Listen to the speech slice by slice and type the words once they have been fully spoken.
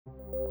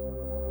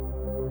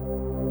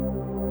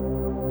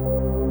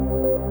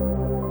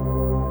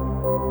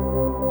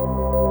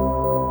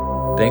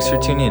Thanks for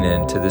tuning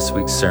in to this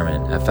week's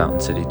sermon at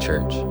Fountain City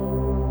Church.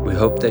 We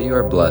hope that you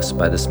are blessed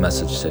by this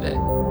message today.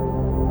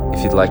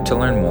 If you'd like to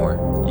learn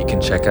more, you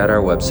can check out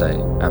our website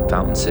at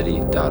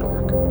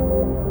fountaincity.org.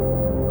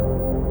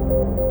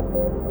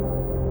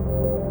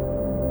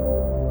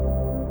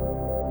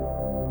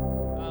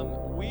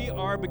 We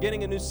are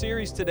beginning a new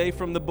series today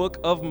from the book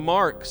of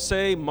Mark.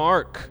 Say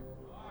Mark.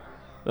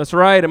 That's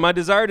right. And my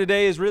desire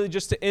today is really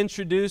just to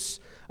introduce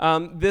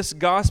this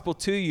gospel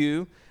to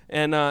you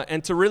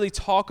and to really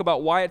talk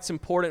about why it's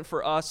important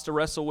for us to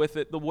wrestle with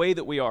it the way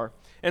that we are.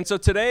 And so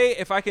today,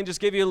 if I can just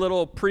give you a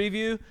little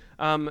preview,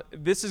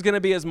 this is going to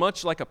be as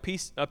much like a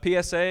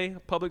PSA,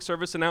 public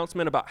service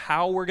announcement about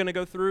how we're going to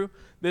go through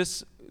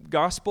this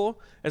gospel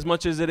as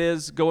much as it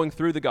is going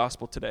through the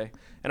gospel today.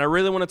 And I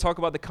really want to talk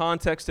about the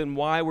context and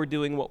why we're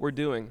doing what we're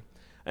doing.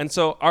 And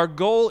so our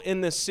goal in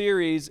this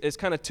series is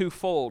kind of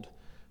twofold.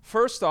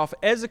 First off,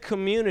 as a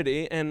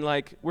community, and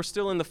we're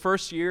still in the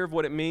first year of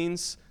what it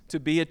means to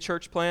be a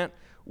church plant,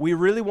 we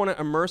really want to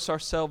immerse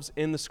ourselves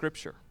in the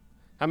Scripture.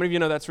 How many of you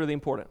know that's really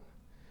important?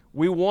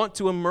 We want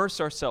to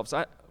immerse ourselves.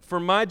 For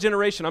my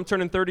generation, I'm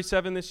turning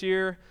 37 this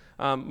year.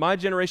 My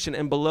generation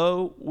and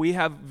below, we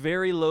have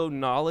very low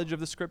knowledge of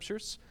the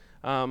Scriptures.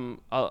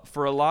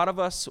 For a lot of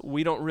us,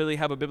 we don't really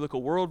have a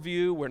biblical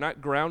worldview. We're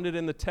not grounded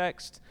in the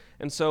text.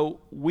 And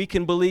so we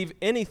can believe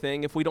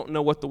anything if we don't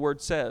know what the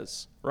Word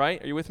says,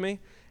 right? Are you with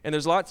me? And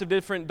there's lots of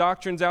different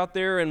doctrines out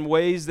there and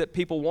ways that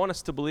people want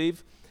us to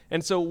believe.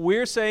 And so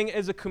we're saying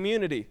as a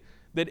community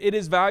that it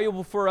is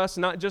valuable for us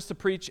not just to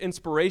preach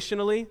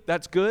inspirationally,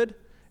 that's good.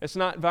 It's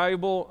not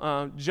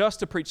valuable just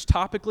to preach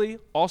topically,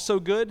 also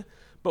good.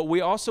 But we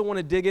also want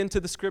to dig into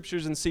the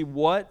Scriptures and see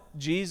what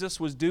Jesus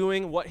was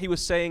doing, what he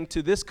was saying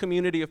to this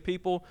community of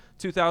people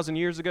 2,000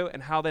 years ago,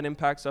 and how that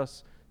impacts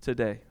us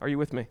today. Are you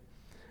with me?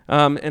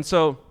 And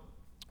so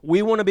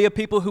we want to be a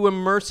people who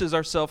immerses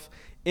ourselves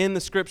in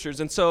the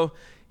Scriptures. And so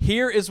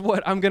here is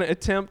what I'm going to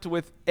attempt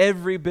with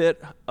every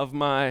bit of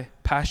my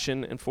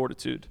passion and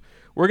fortitude.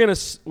 We're going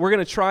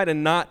to try to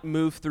not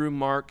move through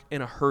Mark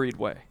in a hurried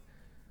way.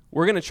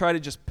 We're going to try to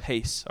just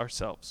pace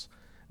ourselves.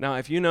 Now,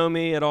 if you know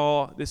me at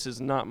all, this is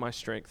not my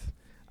strength.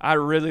 I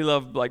really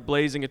love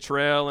blazing a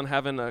trail and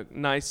having a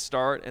nice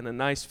start and a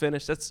nice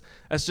finish. That's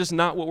just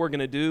not what we're going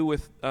to do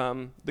with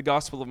the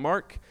Gospel of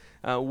Mark.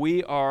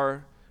 We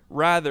are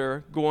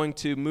rather going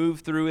to move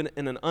through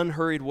in an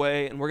unhurried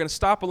way, and we're going to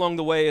stop along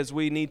the way as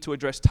we need to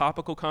address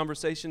topical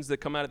conversations that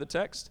come out of the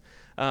text.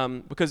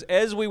 Because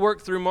as we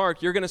work through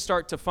Mark, you're going to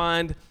start to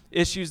find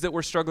issues that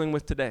we're struggling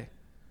with today.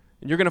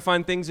 And you're going to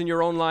find things in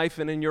your own life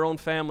and in your own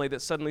family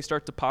that suddenly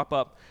start to pop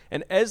up.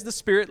 And as the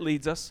Spirit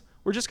leads us,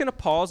 we're just going to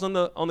pause on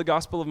the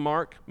Gospel of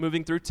Mark,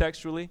 moving through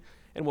textually,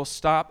 and we'll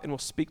stop and we'll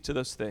speak to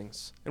those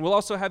things. And we'll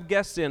also have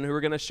guests in who are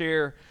going to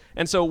share.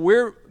 And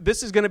so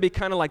this is going to be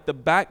kind of like the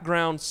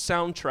background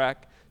soundtrack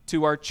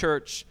to our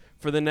church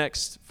for the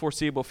next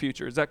foreseeable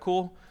future. Is that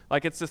cool?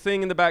 It's the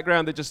thing in the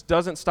background that just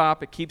doesn't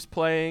stop. It keeps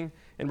playing,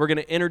 and we're going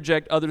to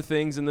interject other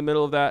things in the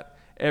middle of that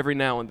every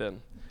now and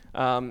then.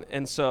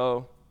 And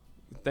so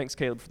thanks,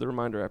 Caleb, for the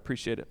reminder. I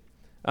appreciate it.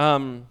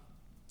 And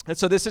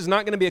so this is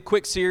not going to be a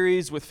quick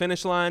series with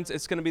finish lines.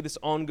 It's going to be this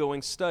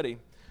ongoing study.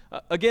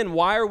 Again,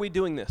 why are we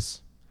doing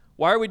this?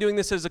 Why are we doing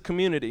this as a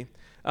community?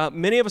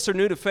 Many of us are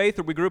new to faith,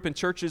 or we grew up in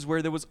churches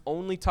where there was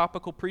only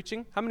topical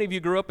preaching. How many of you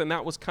grew up and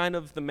that was kind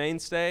of the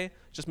mainstay,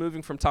 just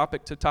moving from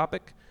topic to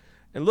topic?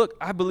 And look,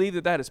 I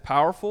believe that is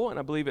powerful, and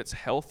I believe it's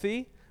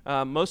healthy.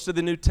 Most of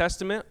the New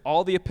Testament,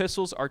 all the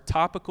epistles are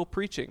topical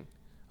preaching.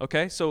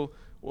 Okay, so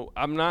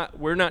we're not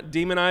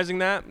demonizing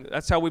that.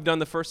 That's how we've done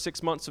the first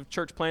 6 months of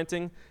church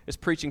planting, is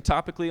preaching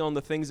topically on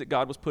the things that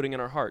God was putting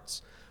in our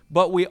hearts.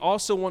 But we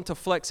also want to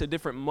flex a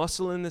different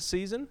muscle in this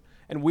season,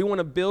 and we want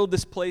to build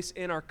this place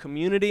in our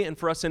community and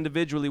for us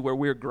individually where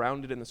we're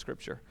grounded in the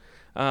Scripture.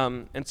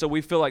 And so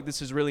we feel like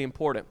this is really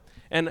important.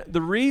 And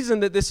the reason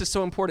that this is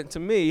so important to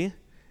me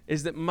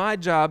is that my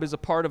job is a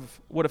part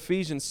of what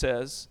Ephesians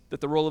says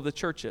that the role of the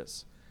church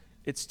is.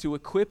 It's to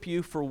equip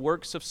you for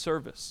works of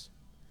service.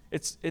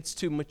 It's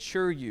to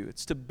mature you.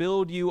 It's to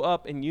build you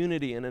up in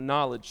unity and in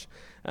knowledge.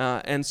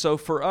 And so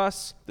for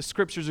us, the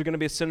Scriptures are going to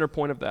be a center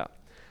point of that.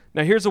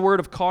 Now, here's a word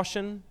of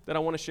caution that I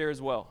want to share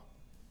as well.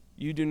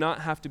 You do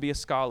not have to be a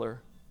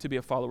scholar to be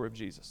a follower of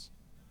Jesus.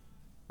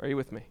 Are you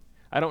with me?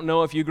 I don't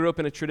know if you grew up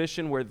in a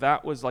tradition where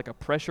that was like a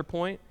pressure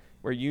point,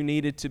 where you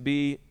needed to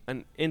be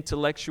an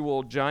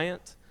intellectual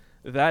giant.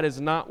 That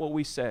is not what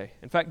we say.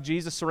 In fact,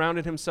 Jesus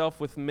surrounded himself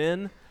with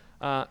men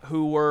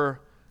who were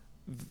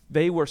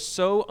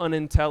so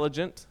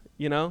unintelligent,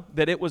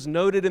 that it was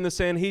noted in the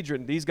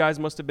Sanhedrin, these guys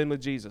must have been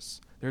with Jesus.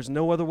 There's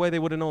no other way they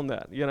would have known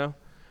that,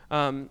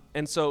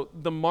 And so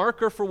the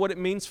marker for what it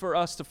means for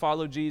us to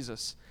follow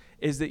Jesus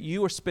is that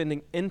you are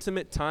spending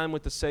intimate time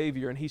with the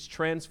Savior and he's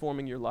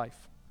transforming your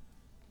life.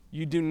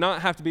 You do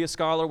not have to be a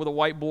scholar with a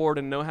whiteboard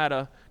and know how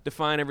to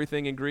define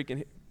everything in Greek.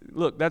 And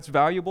look, that's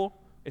valuable.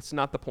 It's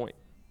not the point,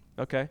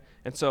 okay?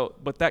 And so,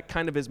 but that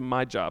kind of is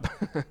my job.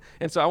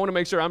 And so I want to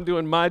make sure I'm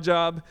doing my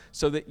job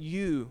so that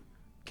you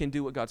can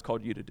do what God's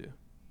called you to do.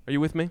 Are you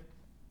with me?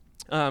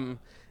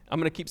 I'm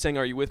going to keep saying,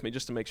 are you with me,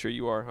 just to make sure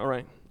you are. All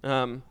right.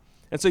 And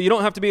so you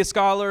don't have to be a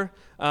scholar.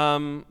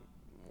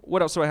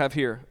 What else do I have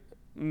here?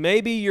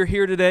 Maybe you're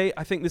here today.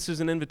 I think this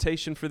is an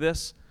invitation for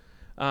this.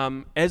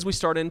 As we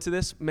start into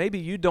this, maybe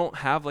you don't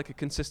have like a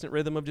consistent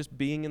rhythm of just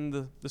being in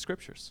the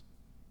scriptures.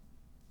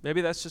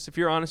 Maybe that's just, if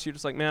you're honest, you're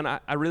just like, man,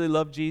 I really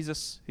love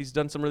Jesus. He's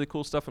done some really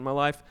cool stuff in my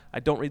life. I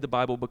don't read the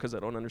Bible because I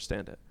don't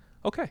understand it.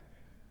 Okay.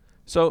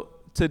 So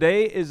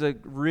today is a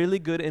really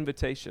good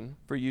invitation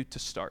for you to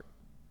start.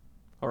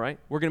 All right?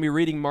 We're going to be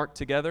reading Mark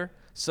together.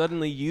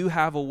 Suddenly you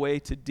have a way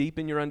to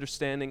deepen your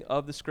understanding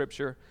of the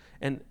scripture,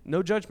 and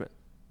no judgment.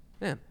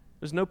 Man,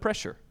 there's no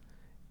pressure.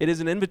 It is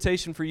an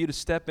invitation for you to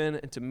step in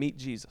and to meet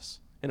Jesus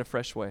in a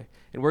fresh way.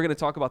 And we're going to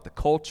talk about the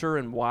culture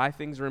and why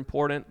things are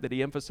important that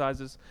he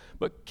emphasizes.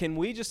 But can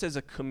we just as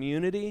a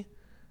community,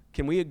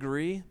 can we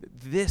agree that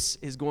this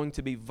is going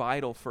to be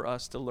vital for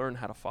us to learn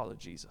how to follow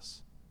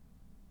Jesus?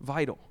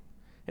 Vital.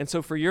 And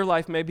so for your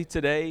life, maybe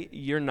today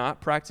you're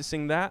not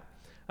practicing that.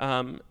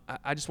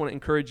 I just want to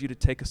encourage you to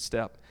take a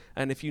step.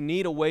 And if you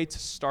need a way to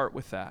start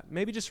with that,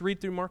 maybe just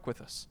read through Mark with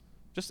us.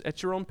 Just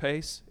at your own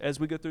pace as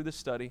we go through this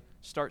study,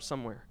 start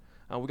somewhere.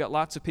 We've got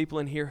lots of people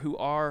in here who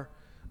are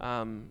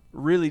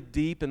really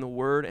deep in the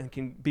Word and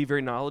can be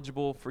very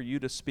knowledgeable for you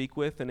to speak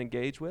with and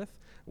engage with.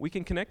 We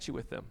can connect you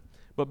with them.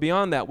 But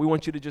beyond that, we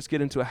want you to just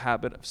get into a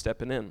habit of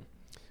stepping in.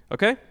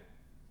 Okay?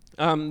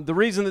 The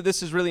reason that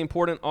this is really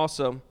important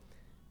also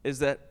is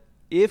that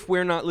if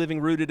we're not living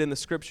rooted in the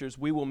Scriptures,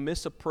 we will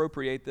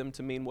misappropriate them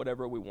to mean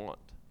whatever we want.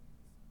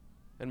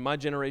 And my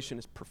generation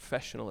is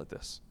professional at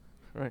this.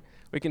 Right?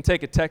 We can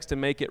take a text and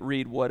make it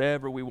read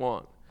whatever we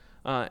want.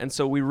 And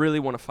so we really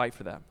want to fight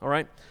for that, all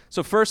right?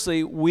 So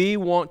firstly, we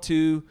want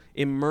to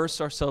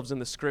immerse ourselves in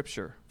the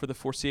Scripture for the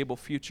foreseeable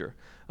future.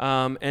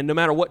 And no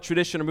matter what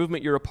tradition or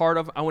movement you're a part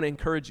of, I want to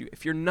encourage you.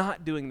 If you're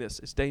not doing this,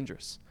 it's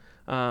dangerous,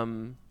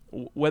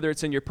 whether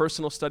it's in your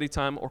personal study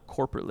time or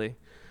corporately.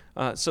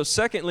 So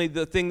secondly,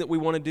 the thing that we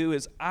want to do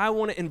is I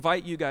want to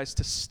invite you guys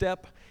to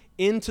step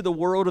into the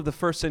world of the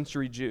first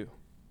century Jew.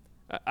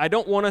 I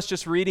don't want us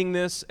just reading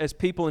this as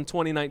people in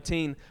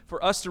 2019.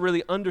 For us to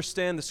really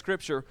understand the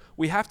Scripture,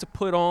 we have to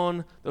put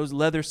on those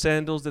leather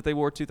sandals that they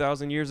wore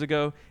 2,000 years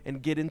ago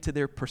and get into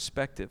their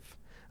perspective.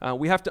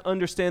 We have to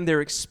understand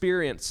their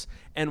experience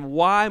and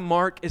why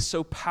Mark is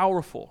so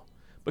powerful.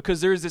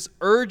 Because there is this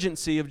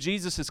urgency of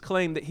Jesus'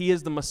 claim that he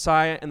is the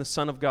Messiah and the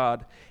Son of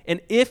God. And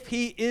if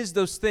he is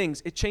those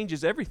things, it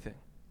changes everything.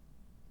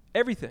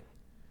 Everything.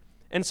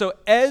 And so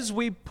as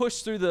we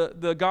push through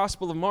the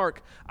Gospel of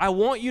Mark, I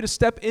want you to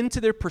step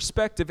into their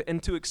perspective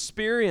and to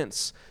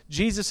experience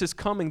Jesus'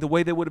 coming the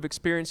way they would have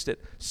experienced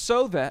it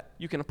so that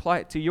you can apply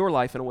it to your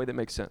life in a way that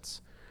makes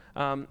sense.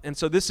 And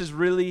so this is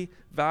really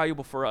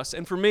valuable for us.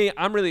 And for me,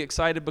 I'm really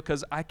excited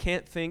because I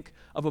can't think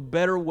of a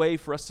better way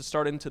for us to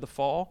start into the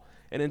fall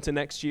and into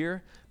next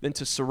year than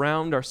to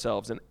surround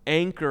ourselves and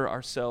anchor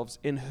ourselves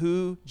in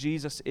who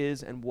Jesus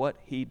is and what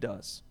he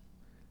does.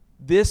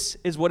 This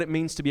is what it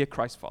means to be a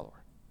Christ follower.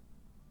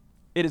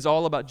 It is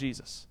all about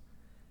Jesus.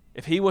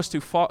 If he was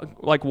to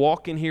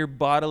walk in here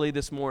bodily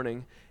this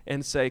morning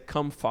and say,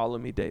 come follow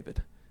me,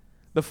 David.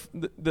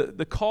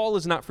 The call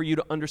is not for you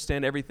to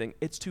understand everything.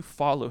 It's to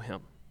follow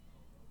him.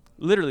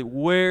 Literally,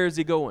 where is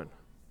he going?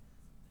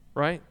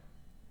 Right?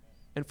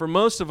 And for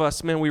most of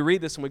us, man, we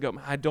read this and we go,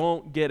 I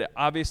don't get it.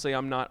 Obviously,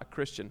 I'm not a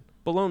Christian.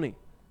 Baloney.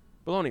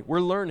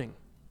 We're learning.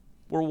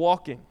 We're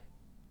walking.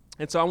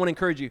 And so I want to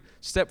encourage you,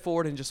 step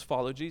forward and just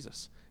follow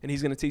Jesus. And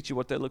he's going to teach you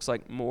what that looks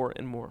like more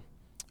and more.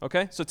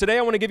 Okay, so today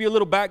I want to give you a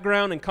little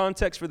background and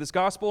context for this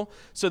gospel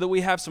so that we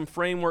have some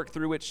framework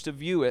through which to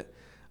view it.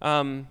 So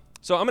I'm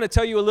going to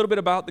tell you a little bit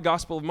about the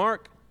Gospel of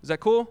Mark. Is that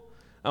cool?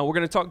 We're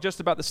going to talk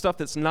just about the stuff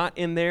that's not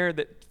in there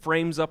that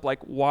frames up like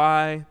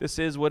why this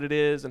is what it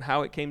is and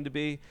how it came to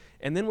be.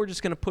 And then we're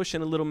just going to push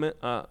in a little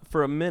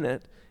for a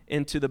minute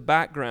into the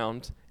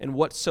background and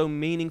what's so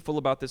meaningful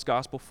about this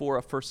gospel for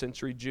a first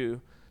century Jew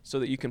so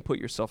that you can put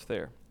yourself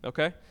there.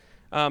 Okay?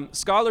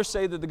 Scholars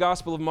say that the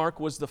Gospel of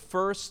Mark was the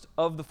first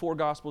of the four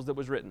Gospels that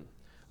was written.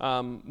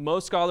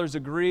 Most scholars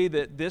agree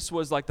that this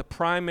was like the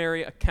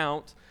primary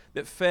account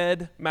that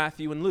fed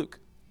Matthew and Luke.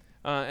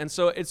 And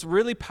so it's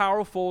really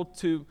powerful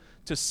to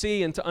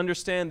see and to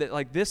understand that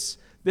like this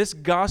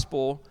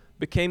gospel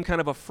became kind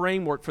of a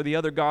framework for the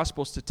other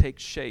Gospels to take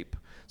shape.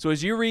 So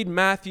as you read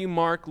Matthew,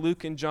 Mark,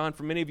 Luke, and John,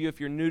 for many of you, if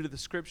you're new to the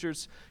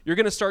Scriptures, you're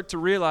going to start to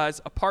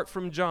realize, apart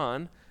from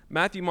John,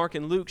 Matthew, Mark,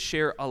 and Luke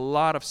share a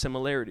lot of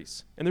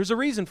similarities. And there's a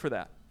reason for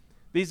that.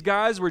 These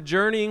guys were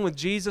journeying with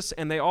Jesus,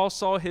 and they all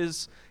saw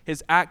his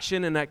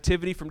action and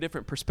activity from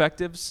different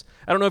perspectives.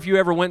 I don't know if you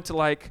ever went to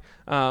like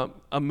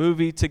a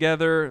movie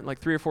together, like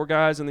 3 or 4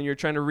 guys, and then you're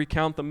trying to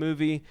recount the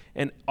movie,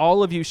 and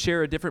all of you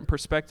share a different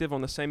perspective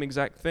on the same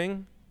exact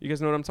thing. You guys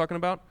know what I'm talking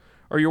about?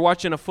 Or you're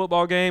watching a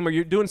football game, or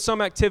you're doing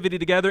some activity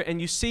together, and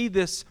you see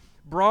this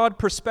broad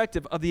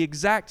perspective of the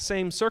exact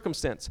same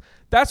circumstance.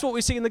 That's what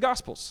we see in the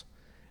Gospels.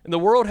 And the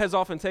world has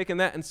often taken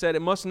that and said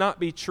it must not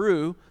be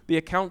true. The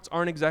accounts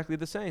aren't exactly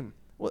the same.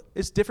 Well,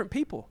 it's different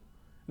people.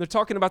 They're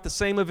talking about the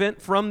same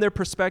event from their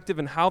perspective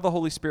and how the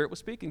Holy Spirit was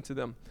speaking to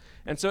them.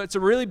 And so it's a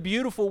really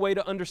beautiful way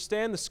to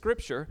understand the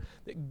Scripture,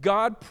 that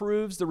God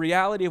proves the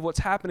reality of what's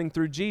happening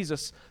through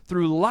Jesus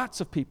through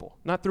lots of people,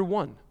 not through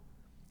one.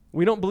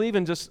 We don't believe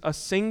in just a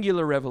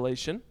singular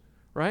revelation,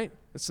 right?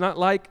 It's not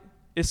like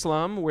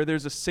Islam where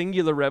there's a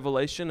singular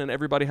revelation and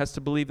everybody has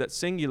to believe that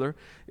singular.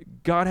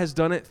 God has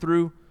done it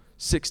through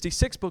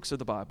 66 books of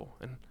the Bible.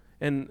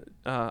 And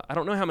I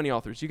don't know how many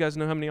authors. You guys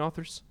know how many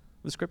authors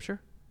of the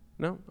Scripture?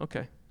 No?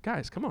 Okay.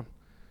 Guys, come on.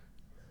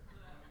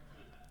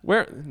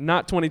 Where?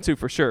 Not 22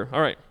 for sure. All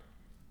right.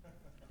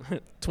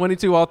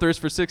 22 authors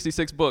for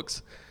 66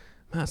 books.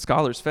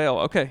 Scholars fail.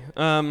 Okay.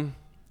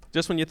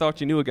 Just when you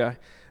thought you knew a guy.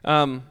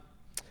 All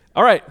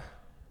right.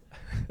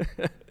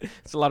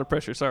 It's a lot of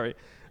pressure, sorry.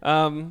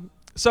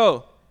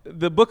 So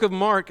the book of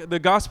Mark, the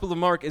Gospel of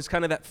Mark, is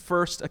kind of that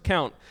first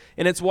account.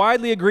 And it's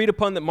widely agreed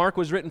upon that Mark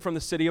was written from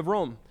the city of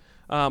Rome.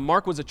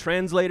 Mark was a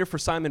translator for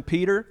Simon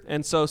Peter,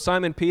 and so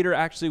Simon Peter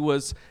actually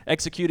was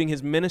executing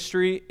his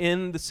ministry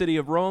in the city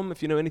of Rome,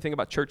 if you know anything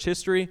about church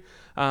history.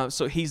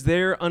 So he's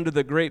there under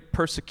the great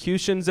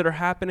persecutions that are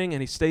happening,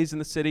 and he stays in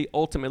the city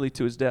ultimately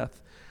to his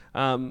death.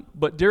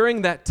 But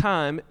during that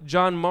time,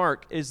 John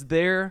Mark is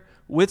there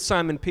with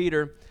Simon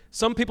Peter.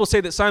 Some people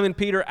say that Simon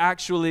Peter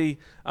actually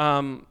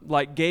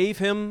gave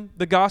him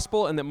the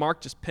gospel and that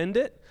Mark just penned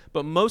it,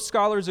 but most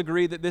scholars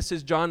agree that this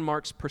is John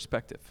Mark's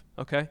perspective,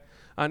 okay?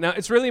 Now,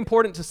 it's really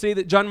important to see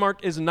that John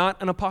Mark is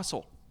not an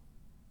apostle.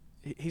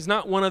 He's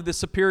not one of the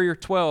superior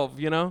 12,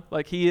 you know?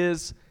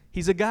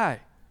 He's a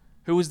guy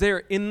who was there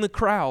in the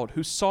crowd,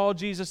 who saw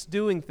Jesus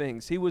doing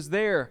things. He was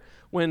there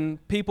when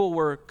people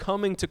were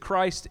coming to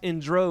Christ in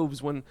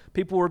droves, when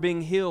people were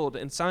being healed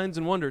and signs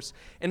and wonders.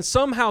 And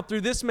somehow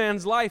through this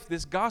man's life,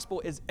 this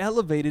gospel is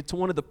elevated to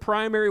one of the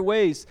primary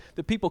ways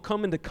that people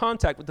come into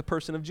contact with the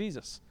person of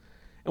Jesus.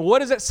 And what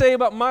does that say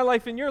about my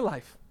life and your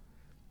life?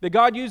 That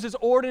God uses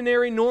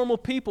ordinary, normal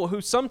people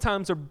who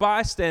sometimes are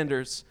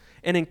bystanders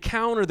and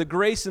encounter the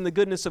grace and the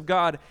goodness of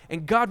God,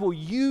 and God will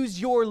use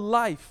your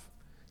life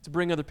to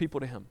bring other people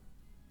to Him.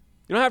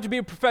 You don't have to be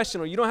a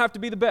professional. You don't have to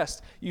be the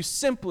best. You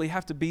simply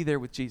have to be there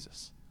with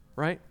Jesus,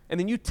 right? And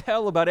then you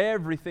tell about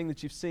everything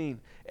that you've seen,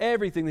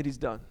 everything that He's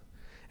done.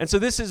 And so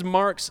this is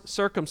Mark's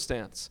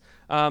circumstance.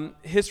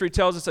 History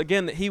tells us,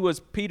 again, that he was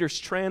Peter's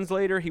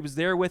translator. He was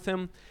there with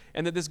him,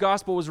 and that this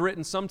gospel was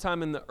written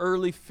sometime in the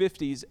early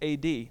 50s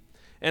A.D.,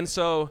 and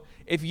so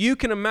if you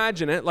can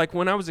imagine it, like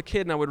when I was a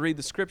kid and I would read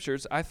the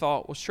Scriptures, I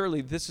thought, well,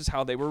 surely this is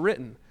how they were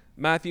written.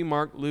 Matthew,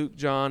 Mark, Luke,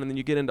 John, and then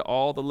you get into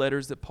all the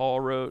letters that Paul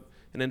wrote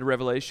and into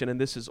Revelation,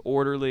 and this is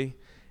orderly.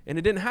 And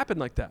it didn't happen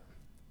like that,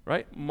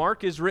 right?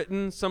 Mark is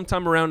written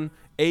sometime around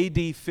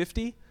AD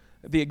 50,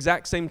 the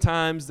exact same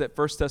times that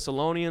 1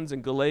 Thessalonians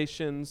and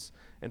Galatians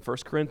and 1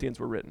 Corinthians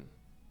were written,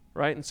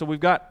 right? And so we've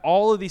got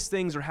all of these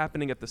things are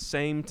happening at the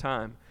same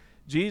time.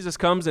 Jesus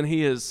comes and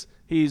he's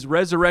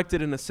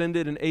resurrected and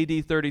ascended in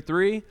AD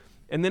 33.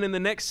 And then in the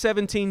next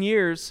 17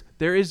 years,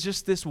 there is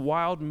just this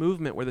wild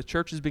movement where the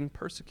church is being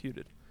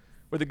persecuted,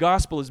 where the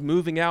gospel is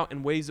moving out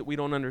in ways that we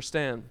don't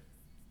understand.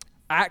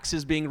 Acts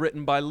is being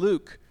written by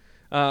Luke.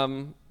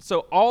 So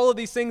all of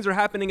these things are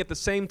happening at the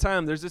same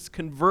time. There's this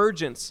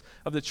convergence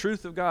of the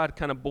truth of God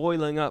kind of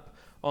boiling up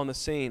on the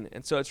scene.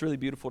 And so it's really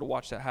beautiful to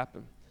watch that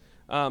happen.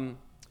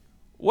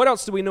 What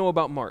else do we know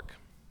about Mark?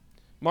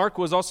 Mark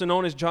was also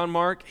known as John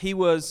Mark. He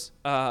was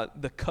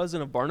the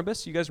cousin of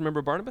Barnabas. You guys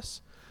remember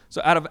Barnabas?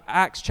 So out of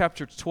Acts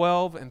chapter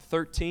 12 and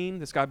 13,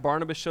 this guy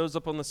Barnabas shows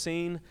up on the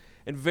scene,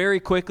 and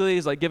very quickly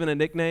he's like given a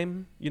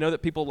nickname. You know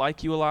that people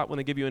like you a lot when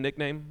they give you a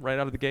nickname right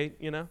out of the gate,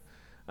 you know?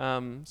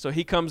 So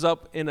he comes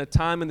up in a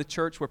time in the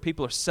church where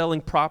people are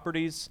selling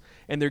properties,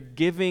 and they're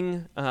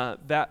giving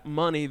that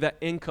money, that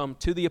income,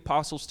 to the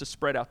apostles to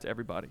spread out to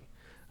everybody.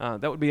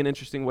 That would be an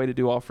interesting way to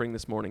do offering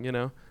this morning, you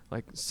know?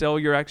 Like sell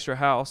your extra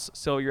house,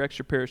 sell your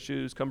extra pair of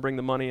shoes, come bring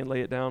the money and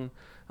lay it down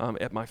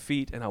at my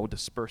feet, and I will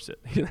disperse it,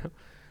 you know?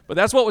 But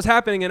that's what was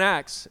happening in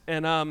Acts.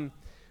 And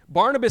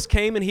Barnabas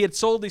came, and he had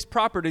sold these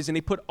properties, and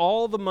he put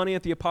all the money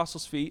at the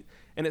apostles' feet,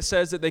 and it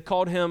says that they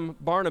called him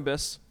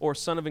Barnabas, or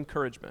son of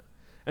encouragement.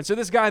 And so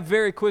this guy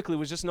very quickly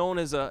was just known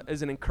as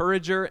an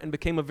encourager and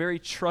became a very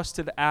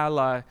trusted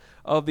ally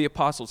of the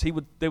apostles.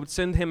 They would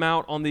send him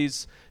out on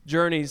these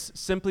journeys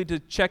simply to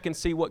check and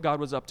see what God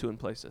was up to in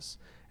places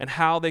and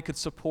how they could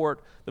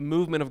support the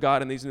movement of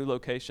God in these new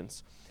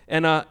locations.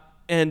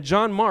 And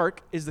John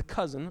Mark is the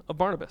cousin of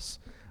Barnabas.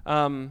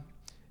 And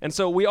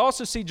so we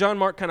also see John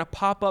Mark kind of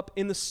pop up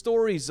in the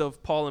stories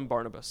of Paul and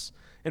Barnabas.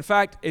 In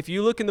fact, if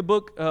you look in the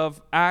book of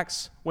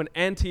Acts, when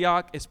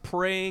Antioch is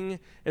praying,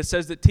 it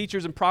says that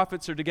teachers and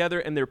prophets are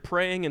together and they're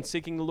praying and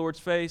seeking the Lord's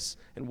face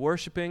and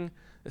worshiping.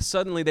 And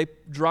suddenly they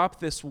drop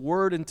this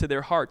word into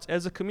their hearts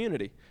as a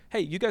community. Hey,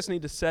 you guys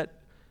need to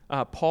set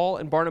Paul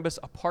and Barnabas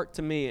apart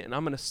to me, and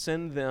I'm going to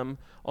send them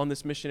on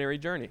this missionary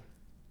journey.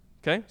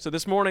 Okay, so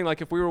this morning,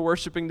 like if we were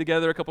worshiping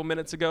together a couple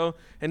minutes ago,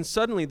 and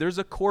suddenly there's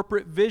a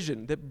corporate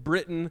vision that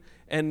Britton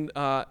and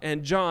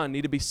John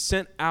need to be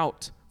sent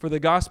out for the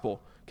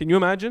gospel. Can you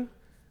imagine?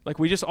 Like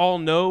we just all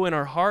know in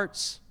our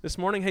hearts this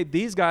morning, hey,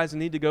 these guys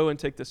need to go and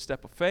take this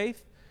step of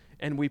faith,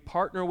 and we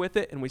partner with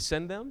it and we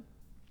send them.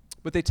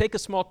 But they take a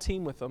small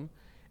team with them,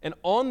 and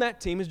on that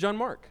team is John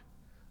Mark.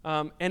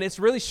 And it's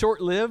really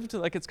short-lived,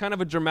 like it's kind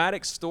of a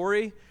dramatic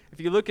story. If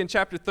you look in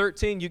chapter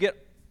 13, you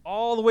get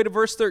all the way to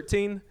verse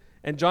 13,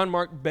 and John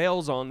Mark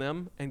bails on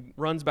them and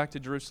runs back to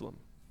Jerusalem.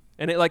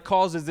 And it like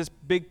causes this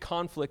big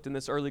conflict in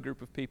this early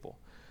group of people.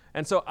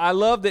 And so I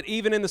love that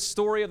even in the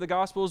story of the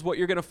Gospels, what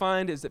you're going to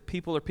find is that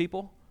people are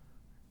people,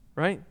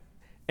 right?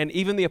 And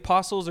even the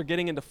apostles are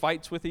getting into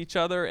fights with each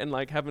other and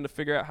like having to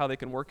figure out how they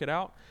can work it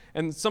out.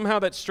 And somehow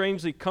that's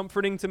strangely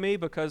comforting to me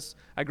because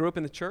I grew up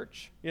in the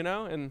church,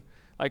 and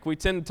like we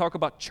tend to talk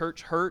about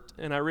church hurt,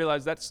 and I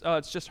realize that's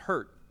it's just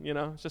hurt,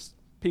 it's just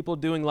people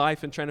doing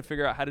life and trying to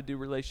figure out how to do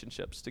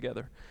relationships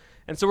together.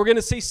 And so we're going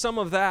to see some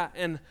of that,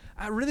 and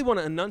I really want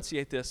to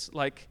enunciate this.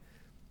 Like,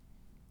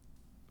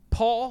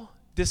 Paul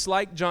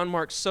disliked John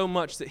Mark so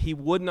much that he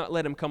would not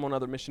let him come on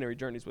other missionary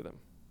journeys with him.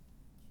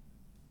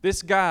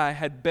 This guy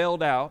had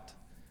bailed out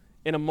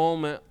in a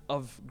moment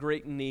of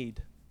great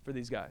need for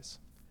these guys.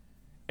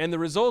 And the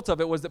result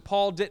of it was that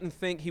Paul didn't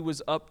think he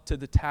was up to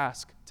the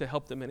task to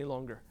help them any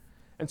longer.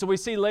 And so we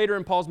see later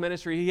in Paul's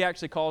ministry, he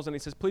actually calls and he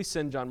says, please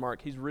send John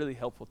Mark. He's really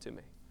helpful to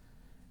me.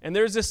 And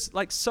there's this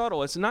like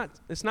subtle, it's not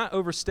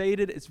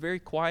overstated, it's very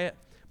quiet.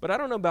 But I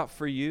don't know about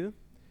for you,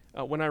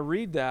 when I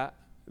read that,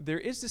 there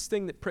is this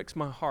thing that pricks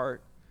my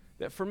heart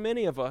that for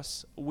many of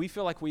us, we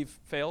feel like we've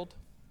failed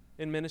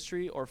in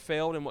ministry or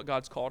failed in what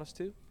God's called us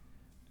to.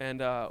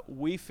 And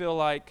we feel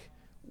like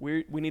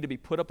we need to be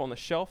put up on the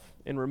shelf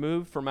and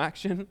removed from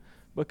action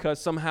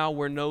because somehow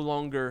we're no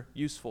longer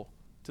useful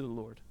to the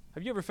Lord.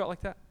 Have you ever felt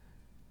like that?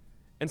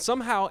 And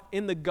somehow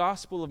in the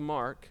Gospel of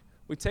Mark,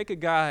 we take a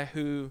guy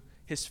who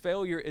his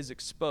failure is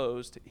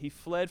exposed. He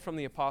fled from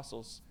the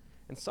apostles,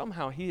 and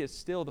somehow he is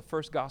still the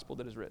first gospel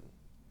that is written.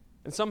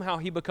 And somehow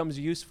he becomes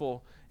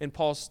useful in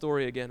Paul's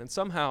story again. And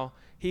somehow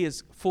he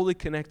is fully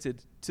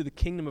connected to the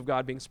kingdom of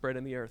God being spread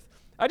in the earth.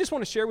 I just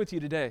want to share with you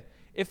today,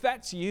 if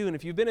that's you, and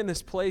if you've been in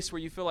this place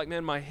where you feel like,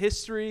 man, my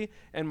history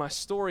and my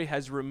story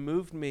has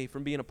removed me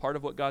from being a part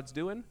of what God's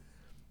doing,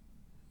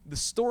 the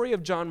story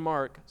of John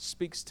Mark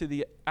speaks to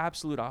the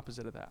absolute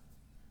opposite of that.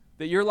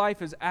 That your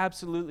life is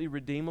absolutely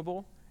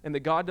redeemable, and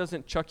that God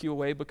doesn't chuck you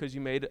away because you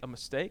made a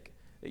mistake.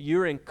 That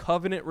you're in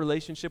covenant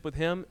relationship with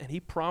Him, and He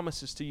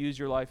promises to use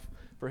your life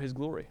for His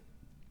glory.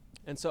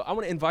 And so I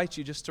want to invite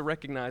you just to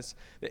recognize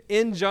that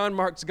in John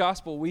Mark's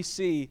gospel, we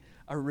see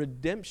a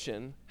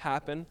redemption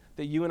happen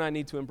that you and I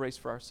need to embrace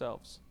for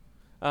ourselves.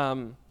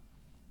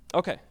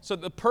 Okay, so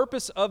the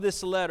purpose of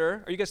this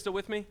letter, are you guys still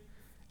with me?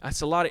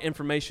 That's a lot of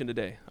information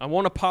today. I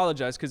won't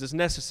apologize because it's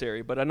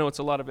necessary, but I know it's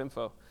a lot of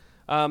info.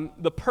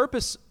 The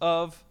purpose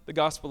of the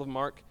Gospel of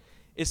Mark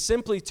is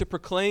simply to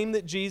proclaim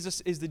that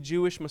Jesus is the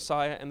Jewish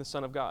Messiah and the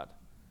Son of God.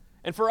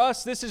 And for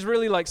us, this is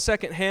really like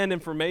secondhand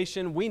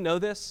information. We know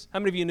this. How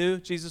many of you knew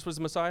Jesus was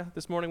the Messiah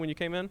this morning when you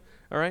came in?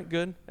 All right,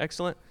 good,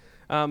 excellent.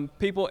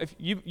 People, if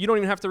you don't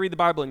even have to read the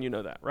Bible and you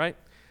know that, right?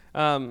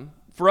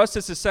 For us,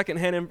 this is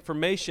secondhand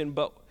information,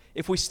 but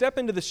if we step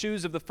into the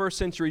shoes of the first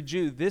century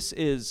Jew, this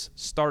is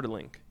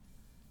startling.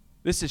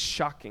 This is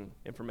shocking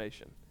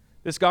information.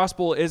 This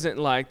gospel isn't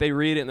like they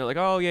read it and they're like,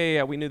 oh,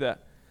 yeah, we knew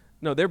that.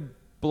 No, they're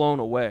blown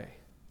away.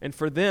 And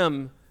for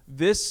them,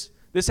 this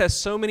has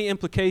so many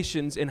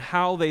implications in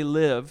how they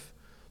live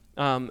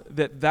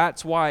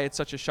that's why it's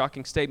such a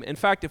shocking statement. In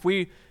fact, if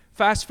we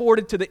fast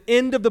forwarded to the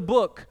end of the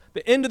book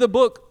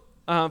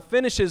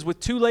finishes with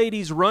two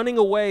ladies running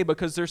away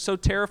because they're so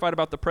terrified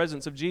about the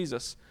presence of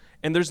Jesus,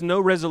 and there's no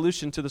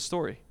resolution to the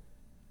story.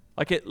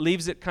 Like it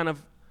leaves it kind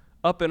of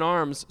up in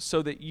arms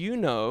so that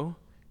you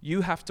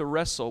have to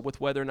wrestle with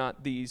whether or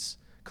not these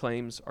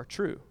claims are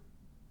true.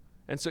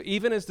 And so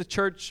even as the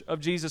church of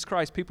Jesus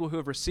Christ, people who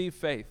have received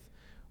faith,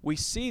 we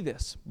see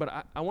this,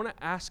 but I want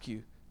to ask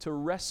you to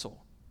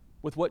wrestle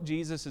with what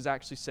Jesus is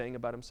actually saying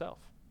about himself.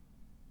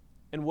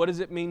 And what does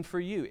it mean for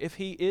you? If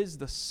he is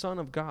the Son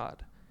of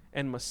God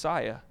and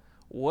Messiah,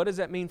 what does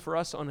that mean for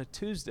us on a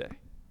Tuesday?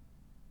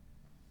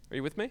 Are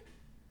you with me?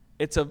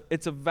 It's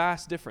a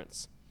vast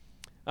difference.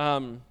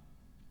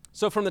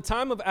 So from the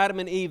time of Adam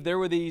and Eve, there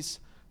were these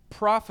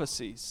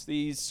prophecies,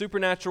 these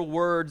supernatural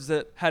words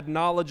that had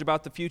knowledge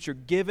about the future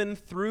given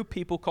through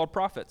people called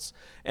prophets.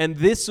 And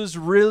this is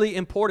really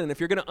important. If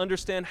you're going to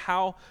understand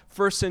how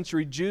first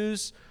century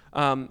Jews,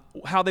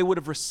 how they would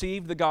have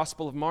received the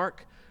Gospel of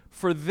Mark,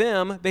 for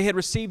them, they had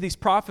received these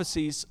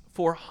prophecies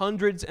for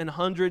hundreds and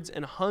hundreds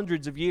and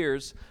hundreds of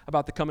years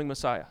about the coming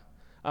Messiah.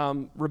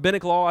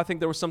 Rabbinic law, I think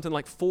there was something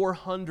like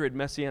 400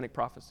 messianic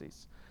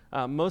prophecies.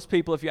 Most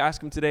people, if you ask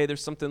them today,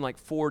 there's something like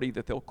 40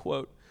 that they'll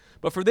quote.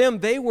 But for them,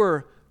 they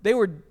were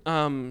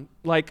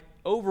like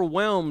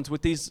overwhelmed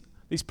with these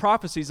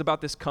prophecies about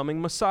this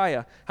coming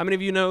Messiah. How many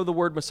of you know the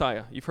word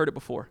Messiah? You've heard it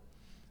before.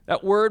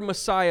 That word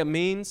Messiah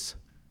means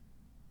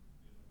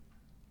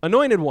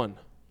anointed one.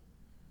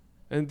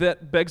 And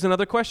that begs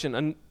another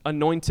question.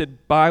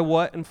 Anointed by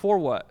what and for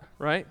what,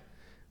 right?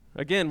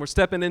 Again, we're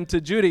stepping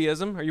into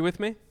Judaism. Are you with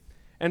me?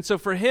 And so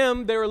for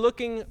him, they were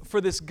looking for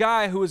this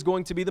guy who was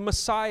going to be the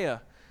Messiah.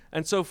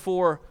 And so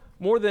for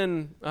more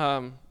than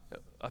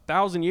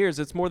 1,000 years,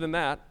 it's more than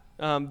that,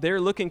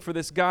 they're looking for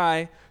this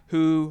guy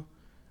who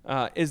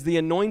is the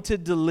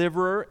anointed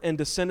deliverer and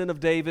descendant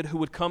of David who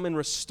would come and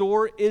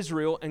restore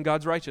Israel and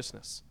God's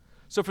righteousness.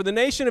 So for the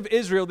nation of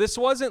Israel, this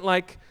wasn't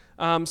like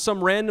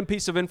some random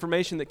piece of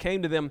information that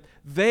came to them.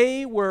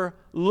 They were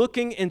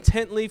looking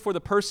intently for the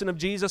person of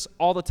Jesus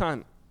all the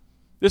time.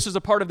 This was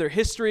a part of their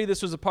history.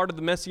 This was a part of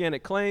the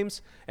messianic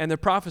claims and their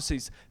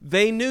prophecies.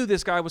 They knew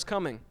this guy was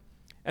coming.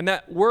 And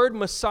that word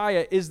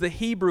Messiah is the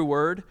Hebrew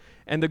word,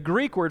 and the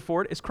Greek word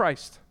for it is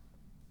Christ.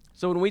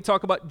 So when we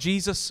talk about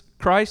Jesus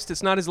Christ,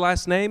 it's not his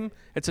last name,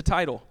 it's a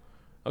title,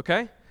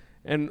 okay?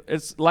 And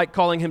it's like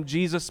calling him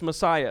Jesus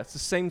Messiah. It's the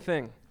same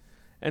thing.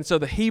 And so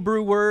the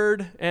Hebrew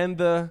word and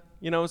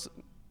is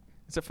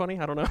it funny?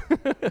 I don't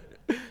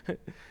know.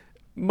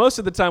 Most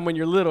of the time when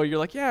you're little, you're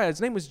like, yeah,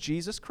 his name was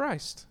Jesus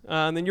Christ.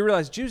 And then you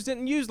realize Jews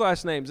didn't use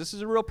last names. This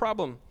is a real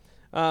problem.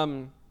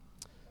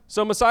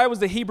 So Messiah was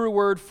the Hebrew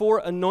word for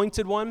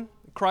anointed one.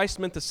 Christ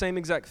meant the same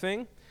exact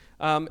thing.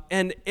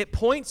 And it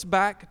points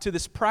back to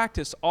this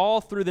practice all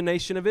through the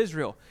nation of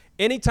Israel.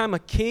 Anytime a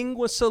king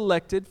was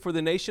selected for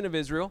the nation of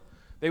Israel,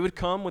 they would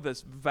come with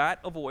this vat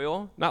of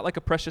oil, not like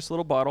a precious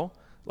little bottle,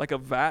 like a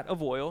vat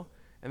of oil,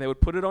 and they would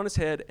put it on his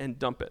head and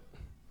dump it.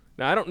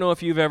 Now, I don't know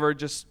if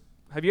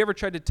have you ever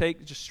tried to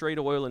take just straight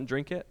oil and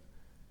drink it?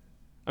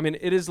 I mean,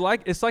 it's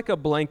like a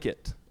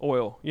blanket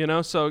oil,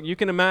 So you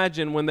can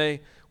imagine when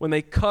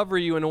they cover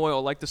you in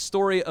oil, like the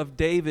story of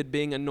David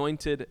being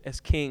anointed as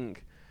king.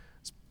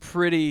 It's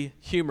pretty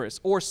humorous.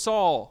 Or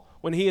Saul,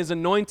 when he is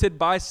anointed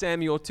by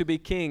Samuel to be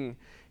king,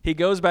 he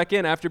goes back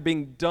in after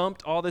being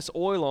dumped all this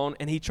oil on,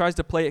 and he tries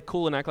to play it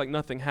cool and act like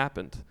nothing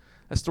happened.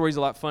 That story's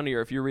a lot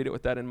funnier if you read it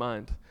with that in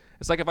mind.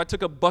 It's like if I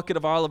took a bucket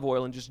of olive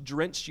oil and just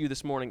drenched you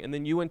this morning, and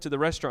then you went to the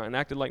restaurant and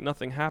acted like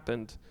nothing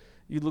happened,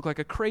 you'd look like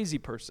a crazy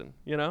person,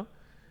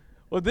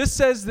 Well, this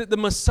says that the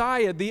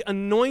Messiah, the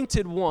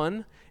anointed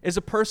one, is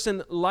a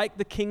person like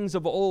the kings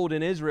of old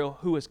in Israel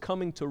who is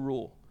coming to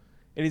rule.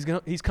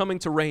 And he's coming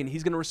to reign.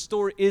 He's going to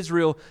restore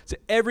Israel to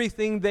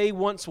everything they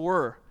once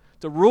were,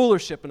 to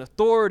rulership and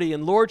authority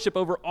and lordship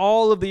over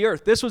all of the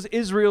earth. This was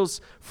Israel's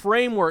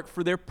framework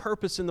for their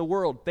purpose in the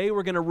world. They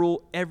were going to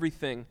rule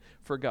everything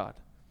for God.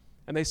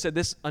 And they said,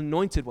 this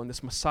anointed one,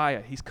 this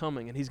Messiah, he's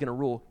coming and he's going to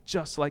rule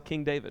just like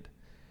King David.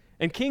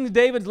 And King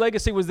David's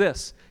legacy was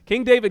this.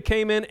 King David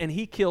came in and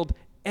he killed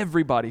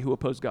everybody who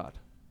opposed God.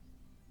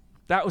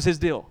 That was his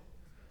deal.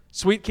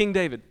 Sweet King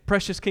David,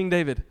 precious King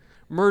David,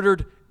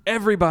 murdered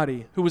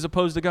everybody who was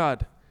opposed to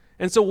God.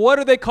 And so what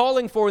are they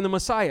calling for in the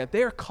Messiah?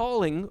 They are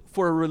calling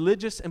for a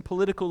religious and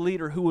political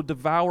leader who will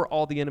devour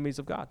all the enemies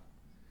of God.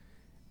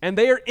 And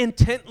they are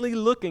intently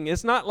looking.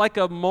 It's not like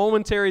a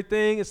momentary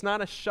thing. It's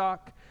not a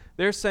shock.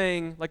 They're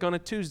saying, like on a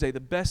Tuesday, the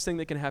best thing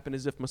that can happen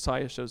is if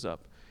Messiah shows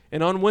up.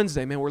 And on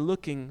Wednesday, man, we're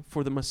looking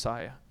for the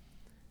Messiah.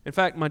 In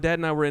fact, my dad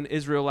and I were in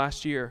Israel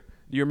last year.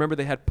 Do you remember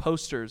they had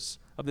posters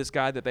of this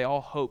guy that they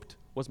all hoped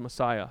was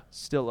Messiah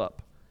still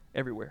up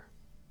everywhere?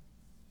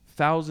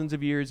 Thousands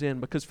of years in,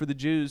 because for the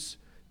Jews,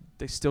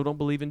 they still don't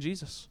believe in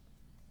Jesus,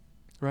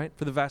 right?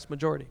 For the vast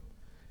majority.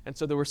 And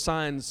so there were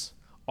signs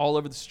all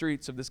over the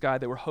streets of this guy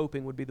they were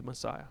hoping would be the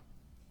Messiah.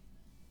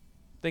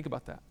 Think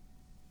about that.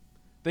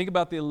 Think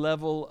about the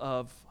level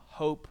of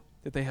hope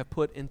that they have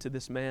put into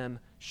this man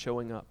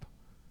showing up.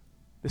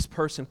 This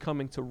person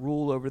coming to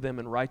rule over them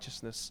in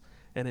righteousness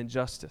and in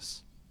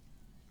justice.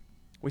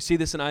 We see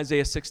this in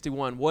Isaiah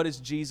 61. What is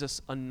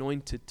Jesus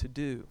anointed to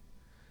do?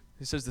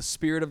 He says, the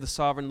Spirit of the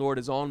Sovereign Lord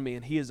is on me,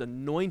 and he has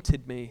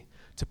anointed me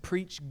to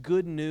preach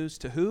good news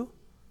to who?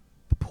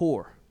 The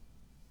poor.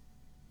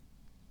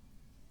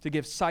 To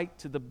give sight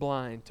to the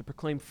blind, to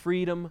proclaim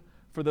freedom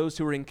for those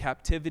who are in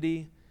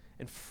captivity,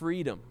 and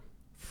freedom.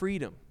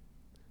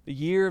 The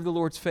year of the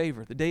Lord's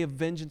favor, the day of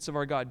vengeance of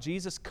our God.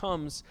 Jesus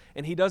comes,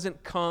 and he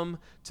doesn't come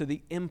to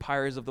the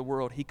empires of the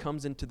world. He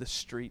comes into the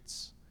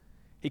streets.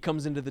 He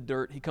comes into the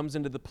dirt. He comes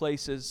into the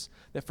places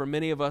that for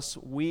many of us,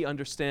 we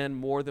understand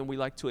more than we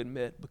like to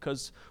admit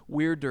because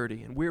we're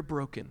dirty and we're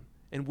broken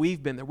and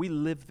we've been there. We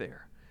live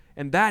there.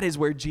 And that is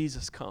where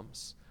Jesus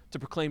comes to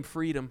proclaim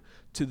freedom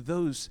to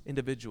those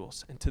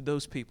individuals and to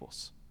those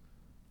peoples.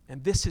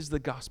 And this is the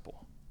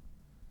gospel.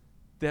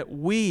 That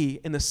we,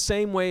 in the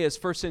same way as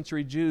first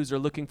century Jews are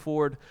looking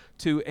forward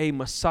to a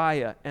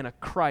Messiah and a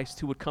Christ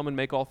who would come and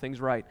make all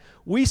things right,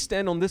 we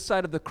stand on this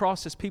side of the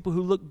cross as people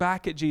who look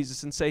back at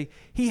Jesus and say,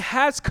 he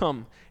has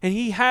come and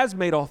he has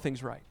made all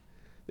things right.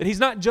 That he's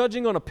not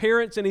judging on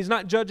appearance and he's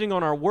not judging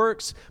on our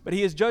works, but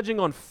he is judging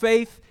on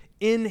faith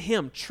in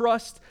him.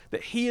 Trust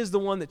that he is the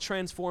one that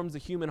transforms the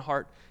human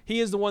heart. He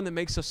is the one that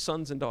makes us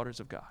sons and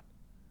daughters of God.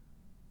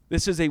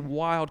 This is a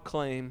wild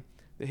claim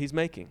that he's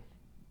making.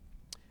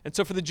 And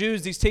so for the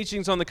Jews, these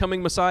teachings on the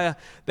coming Messiah,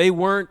 they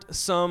weren't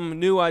some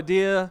new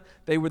idea.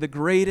 They were the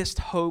greatest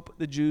hope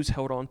the Jews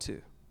held on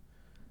to.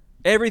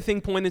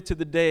 Everything pointed to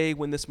the day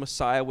when this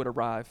Messiah would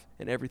arrive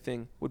and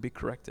everything would be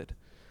corrected.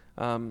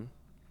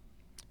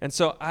 And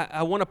so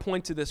I want to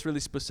point to this really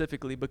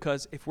specifically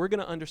because if we're going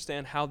to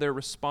understand how they're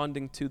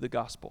responding to the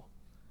gospel,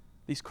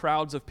 these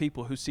crowds of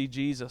people who see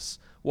Jesus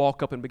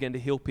walk up and begin to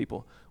heal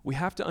people, we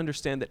have to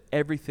understand that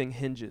everything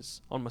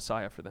hinges on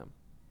Messiah for them.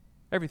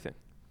 Everything.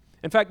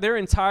 In fact, their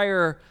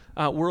entire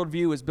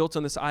worldview is built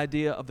on this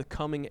idea of the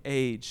coming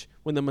age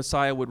when the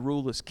Messiah would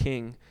rule as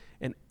king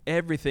and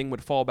everything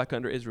would fall back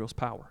under Israel's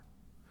power.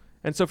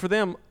 And so for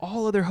them,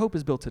 all of their hope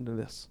is built into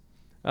this.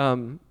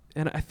 And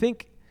I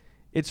think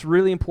it's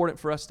really important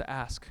for us to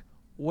ask,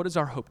 what does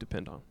our hope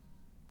depend on?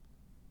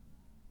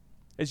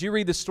 As you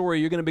read the story,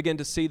 you're going to begin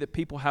to see that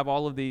people have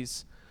all of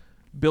these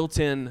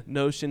built-in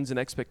notions and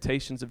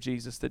expectations of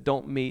Jesus that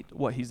don't meet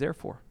what he's there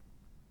for.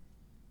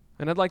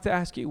 And I'd like to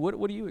ask you,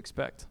 what do you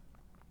expect?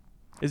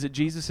 Is it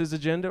Jesus'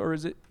 agenda or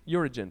is it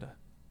your agenda?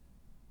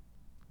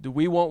 Do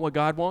we want what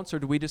God wants or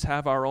do we just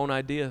have our own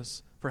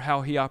ideas for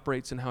how he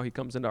operates and how he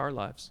comes into our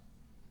lives?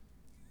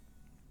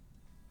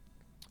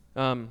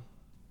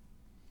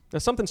 Now,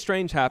 something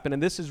strange happened,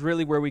 and this is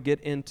really where we get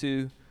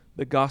into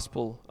the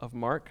Gospel of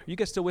Mark. Are you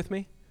guys still with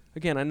me?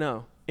 Again, I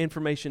know,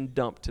 information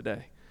dump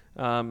today.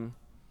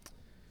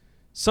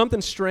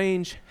 Something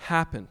strange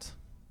happened.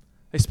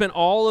 They spent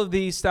all of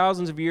these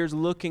thousands of years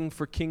looking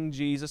for King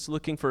Jesus,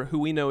 looking for who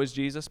we know as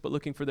Jesus, but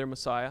looking for their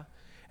Messiah.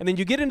 And then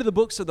you get into the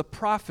books of the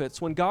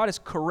prophets when God is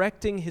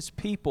correcting his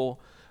people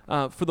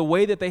for the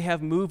way that they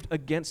have moved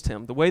against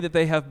him, the way that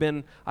they have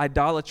been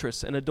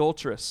idolatrous and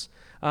adulterous.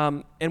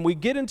 And we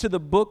get into the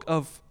book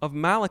of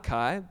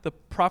Malachi, the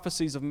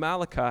prophecies of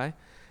Malachi,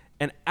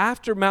 and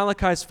after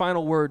Malachi's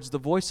final words, the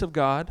voice of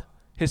God,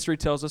 history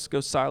tells us,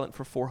 goes silent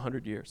for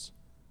 400 years.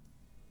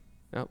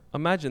 Now,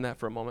 imagine that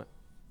for a moment.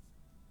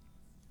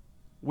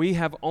 We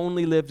have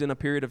only lived in a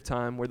period of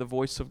time where the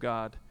voice of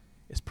God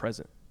is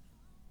present,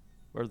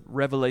 where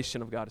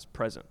revelation of God is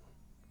present,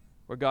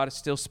 where God is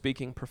still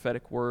speaking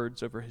prophetic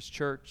words over his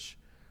church,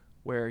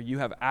 where you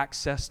have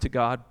access to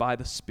God by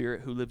the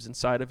Spirit who lives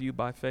inside of you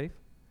by faith.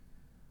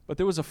 But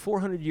there was a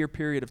 400-year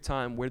period of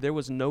time where there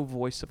was no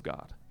voice of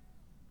God,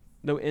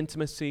 no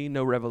intimacy,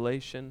 no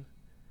revelation,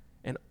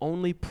 and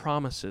only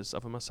promises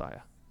of a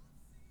Messiah.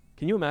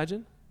 Can you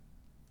imagine?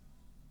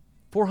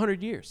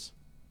 400 years.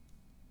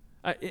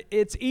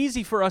 It's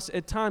easy for us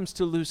at times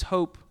to lose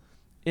hope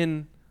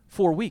in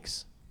 4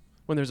 weeks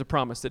when there's a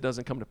promise that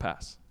doesn't come to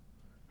pass.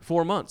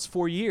 4 months,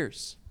 4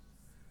 years.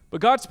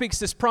 But God speaks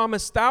this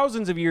promise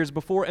thousands of years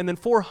before, and then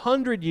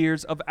 400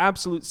 years of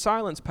absolute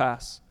silence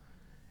pass.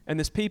 And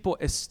this people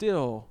is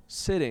still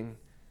sitting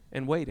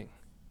and waiting.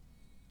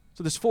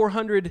 So there's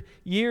 400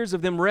 years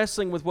of them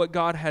wrestling with what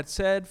God had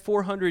said,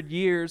 400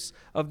 years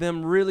of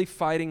them really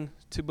fighting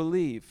to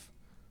believe.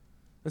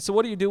 And so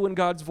what do you do when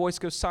God's voice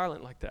goes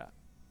silent like that?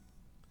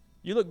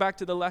 You look back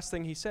to the last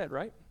thing he said,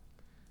 right?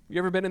 You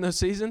ever been in those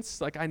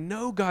seasons? Like, I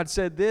know God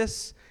said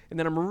this, and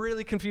then I'm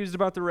really confused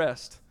about the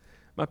rest.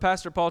 My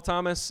pastor, Paul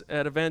Thomas,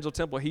 at Evangel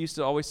Temple, he used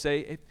to always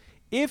say,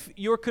 if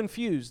you're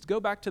confused, go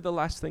back to the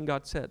last thing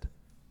God said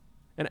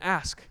and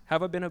ask,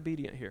 have I been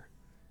obedient here?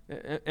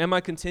 Am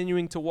I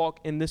continuing to walk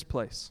in this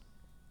place?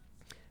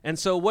 And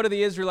so what do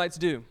the Israelites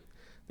do?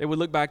 They would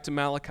look back to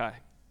Malachi.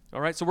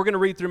 All right, so we're going to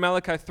read through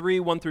Malachi 3,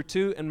 1 through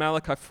 2, and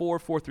Malachi 4,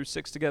 4 through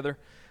 6 together.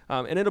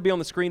 And it'll be on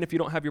the screen if you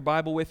don't have your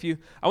Bible with you.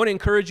 I want to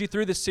encourage you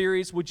through this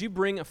series, would you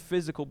bring a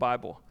physical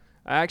Bible?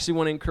 I actually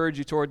want to encourage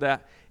you toward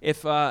that.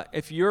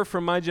 If you're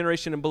from my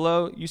generation and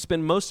below, you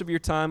spend most of your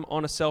time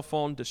on a cell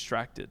phone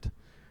distracted.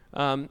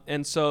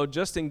 And so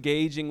just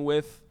engaging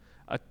with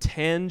a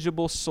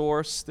tangible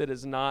source that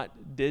is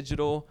not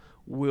digital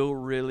will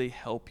really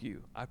help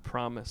you, I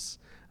promise.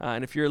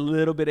 And if you're a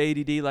little bit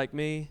ADD like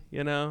me,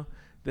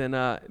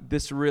 then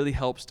this really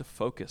helps to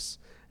focus.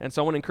 And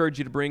so I want to encourage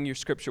you to bring your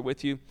scripture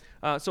with you.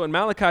 So in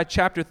Malachi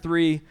chapter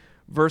 3,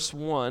 verse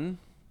 1,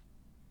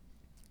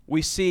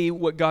 we see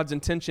what God's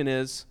intention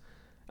is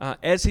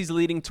as he's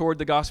leading toward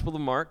the Gospel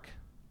of Mark,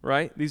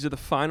 right? These are the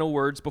final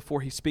words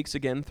before he speaks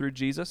again through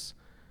Jesus.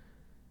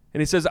 And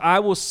he says, I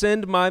will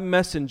send my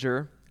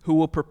messenger who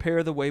will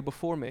prepare the way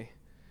before me.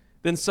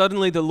 Then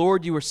suddenly the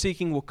Lord you are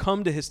seeking will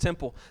come to his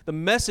temple. The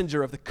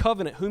messenger of the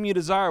covenant whom you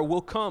desire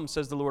will come,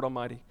 says the Lord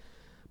Almighty.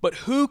 But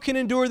who can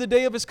endure the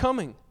day of his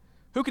coming?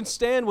 Who can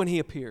stand when he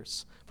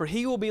appears? For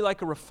he will be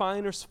like a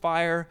refiner's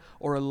fire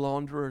or a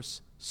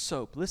launderer's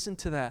soap. Listen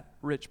to that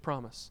rich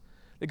promise.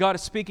 That God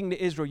is speaking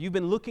to Israel. You've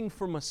been looking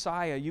for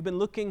Messiah. You've been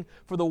looking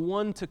for the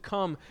one to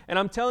come. And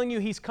I'm telling you,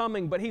 he's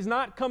coming, but he's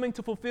not coming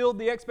to fulfill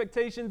the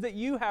expectations that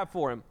you have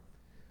for him.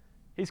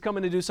 He's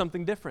coming to do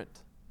something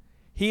different.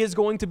 He is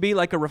going to be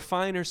like a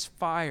refiner's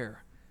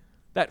fire.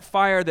 That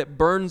fire that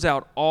burns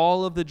out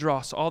all of the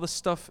dross, all the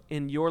stuff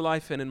in your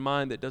life and in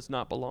mine that does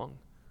not belong.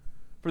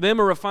 For them,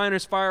 a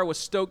refiner's fire was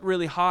stoked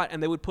really hot,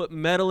 and they would put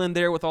metal in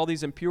there with all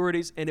these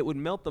impurities, and it would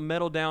melt the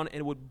metal down, and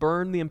it would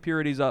burn the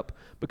impurities up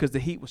because the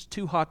heat was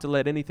too hot to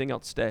let anything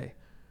else stay.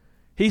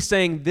 He's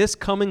saying this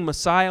coming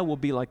Messiah will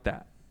be like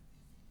that.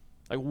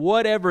 Like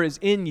whatever is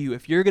in you,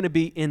 if you're going to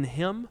be in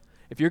him,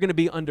 if you're going to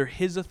be under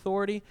his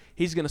authority,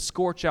 he's going to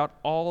scorch out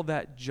all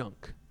that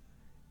junk,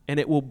 and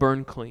it will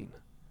burn clean.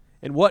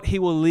 And what he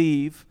will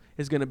leave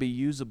is going to be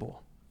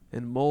usable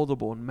and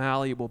moldable and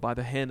malleable by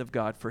the hand of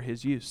God for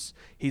his use.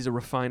 He's a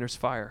refiner's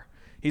fire.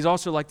 He's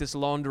also like this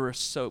launderer's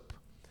soap.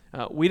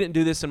 We didn't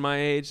do this in my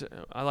age.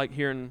 I like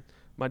hearing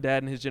my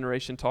dad and his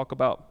generation talk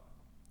about,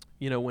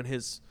 when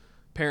his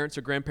parents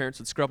or grandparents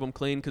would scrub them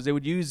clean, because they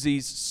would use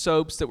these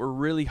soaps that were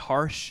really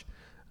harsh.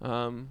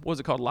 What was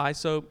it called? Lye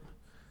soap?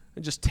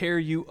 And just tear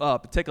you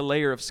up. Take a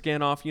layer of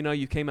skin off.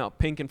 You came out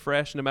pink and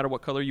fresh no matter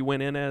what color you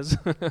went in as.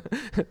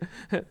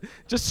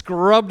 Just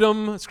scrubbed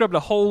a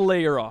whole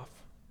layer off.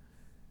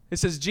 It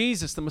says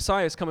Jesus, the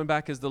Messiah, is coming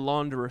back as the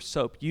launderer's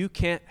soap. You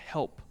can't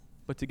help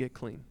but to get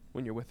clean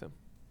when you're with him.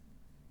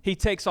 He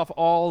takes off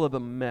all of the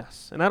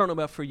mess. And I don't know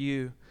about for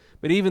you,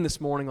 but even this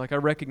morning, I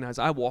recognize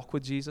I walk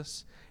with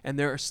Jesus, and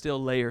there are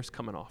still layers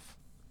coming off.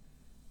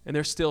 And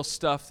there's still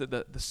stuff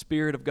that the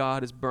Spirit of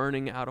God is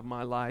burning out of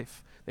my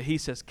life that he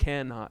says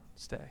cannot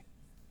stay,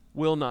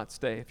 will not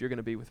stay if you're going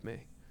to be with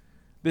me.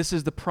 This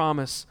is the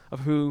promise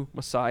of who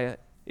Messiah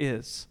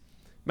is.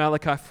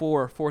 Malachi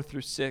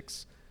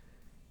 4:4-6.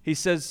 He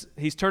says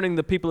he's turning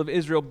the people of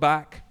Israel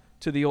back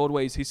to the old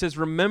ways. He says,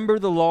 remember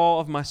the law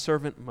of my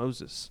servant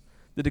Moses,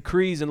 the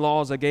decrees and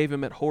laws I gave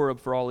him at Horeb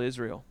for all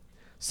Israel.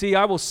 See,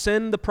 I will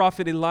send the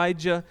prophet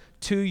Elijah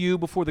to you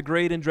before the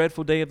great and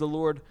dreadful day of the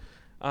Lord,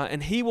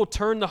 and he will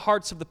turn the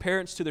hearts of the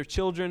parents to their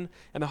children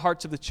and the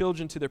hearts of the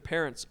children to their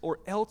parents, or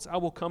else I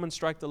will come and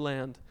strike the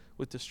land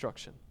with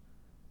destruction.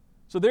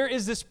 So there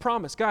is this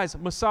promise. Guys,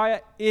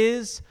 Messiah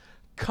is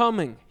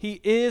coming.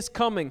 He is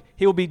coming.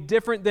 He will be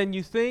different than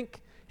you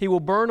think. He will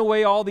burn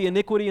away all the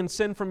iniquity and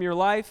sin from your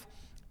life.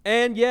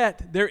 And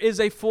yet, there is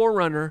a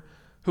forerunner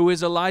who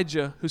is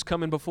Elijah, who's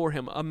coming before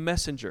him, a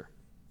messenger.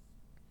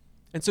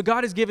 And so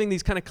God is giving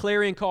these kind of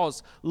clarion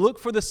calls. Look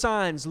for the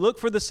signs. Look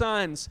for the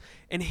signs.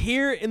 And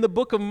here in the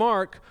book of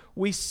Mark,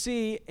 we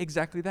see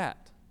exactly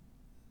that.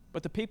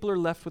 But the people are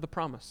left with a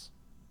promise.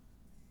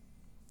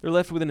 They're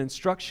left with an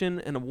instruction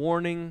and a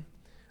warning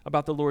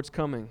about the Lord's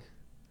coming.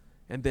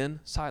 And then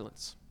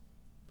silence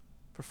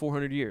for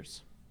 400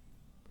 years.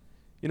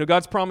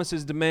 God's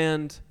promises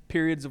demand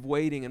periods of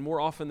waiting. And more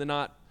often than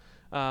not,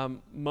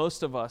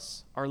 most of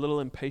us are a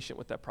little impatient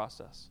with that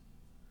process.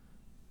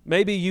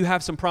 Maybe you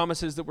have some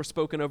promises that were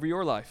spoken over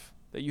your life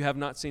that you have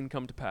not seen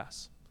come to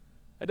pass.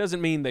 That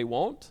doesn't mean they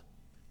won't.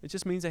 It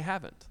just means they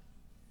haven't.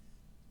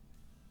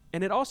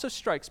 And it also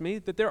strikes me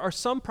that there are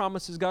some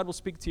promises God will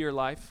speak to your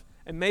life,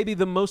 and maybe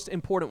the most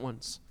important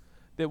ones,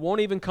 that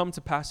won't even come to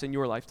pass in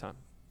your lifetime.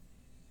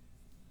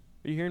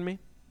 Are you hearing me?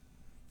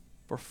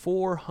 For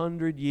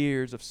 400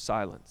 years of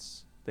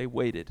silence, they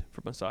waited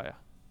for Messiah.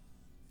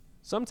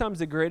 Sometimes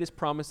the greatest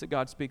promise that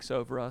God speaks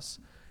over us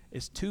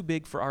is too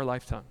big for our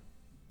lifetime.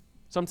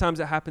 Sometimes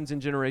it happens in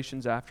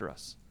generations after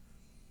us.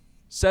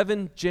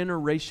 7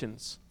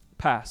 generations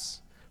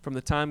pass from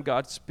the time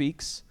God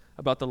speaks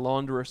about the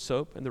launderer's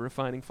soap and the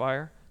refining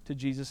fire to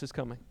Jesus is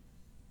coming.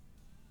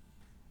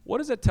 What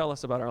does that tell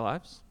us about our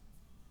lives?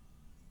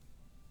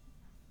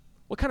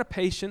 What kind of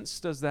patience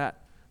does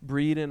that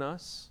breed in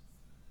us?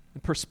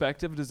 And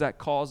perspective does that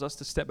cause us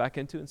to step back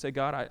into and say,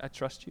 God, I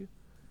trust you.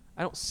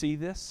 I don't see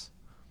this.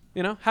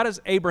 How does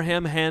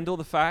Abraham handle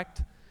the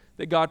fact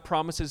that God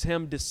promises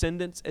him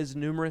descendants as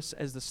numerous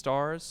as the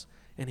stars,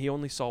 and he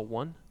only saw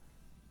one?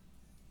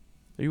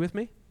 Are you with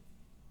me?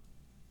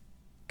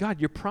 God,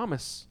 your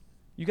promise,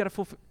 you got to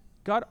fulfill.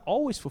 God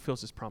always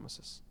fulfills his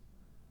promises.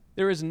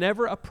 There is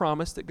never a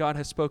promise that God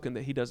has spoken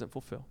that he doesn't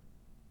fulfill.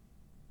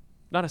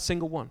 Not a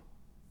single one.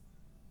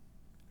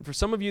 And for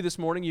some of you this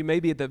morning, you may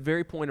be at that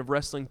very point of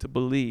wrestling to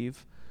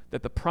believe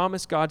that the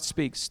promise God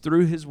speaks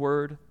through his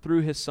word,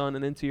 through his son,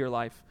 and into your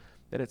life,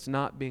 that it's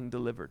not being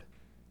delivered.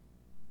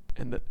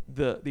 And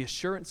the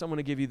assurance I want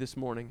to give you this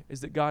morning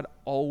is that God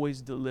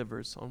always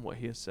delivers on what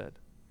he has said.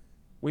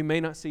 We may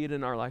not see it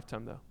in our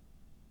lifetime, though.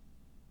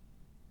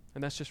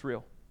 And that's just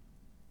real.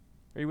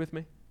 Are you with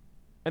me?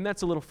 And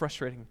that's a little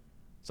frustrating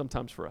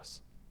sometimes for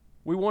us.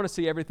 We want to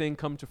see everything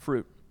come to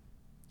fruit.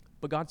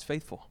 But God's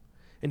faithful.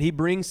 And he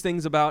brings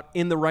things about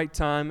in the right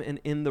time and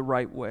in the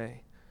right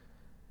way.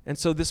 And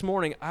so this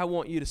morning, I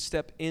want you to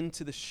step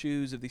into the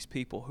shoes of these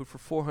people who for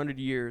 400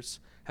 years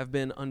have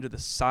been under the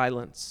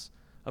silence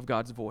of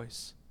God's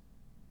voice.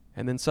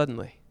 And then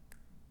suddenly,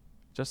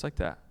 just like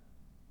that,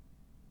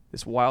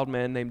 this wild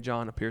man named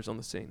John appears on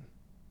the scene.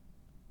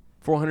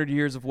 400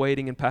 years of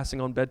waiting and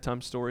passing on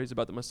bedtime stories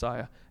about the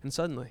Messiah. And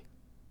suddenly,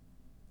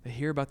 they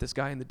hear about this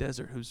guy in the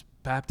desert who's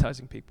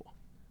baptizing people.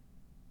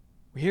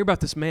 We hear about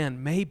this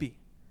man, maybe,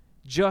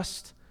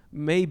 just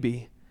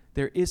maybe,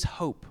 there is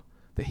hope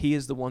that he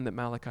is the one that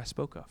Malachi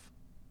spoke of.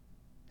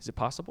 Is it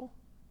possible?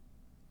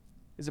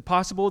 Is it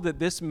possible that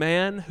this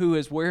man who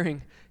is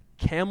wearing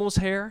camel's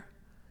hair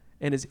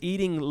and is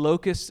eating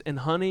locusts and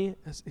honey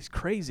is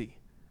crazy?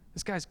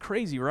 This guy's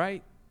crazy,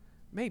 right?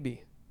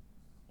 Maybe.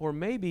 Or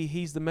maybe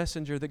he's the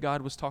messenger that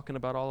God was talking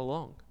about all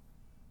along,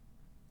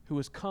 who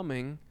was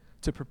coming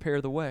to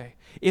prepare the way.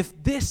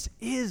 If this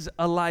is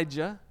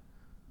Elijah,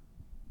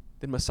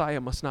 then Messiah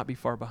must not be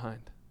far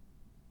behind.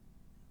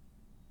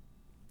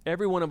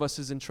 Every one of us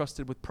is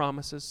entrusted with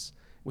promises,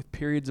 with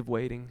periods of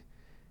waiting.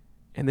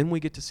 And then we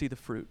get to see the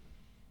fruit.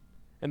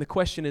 And the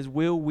question is,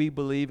 will we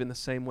believe in the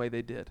same way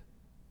they did?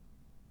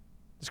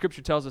 The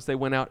scripture tells us they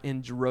went out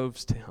in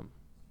droves to him.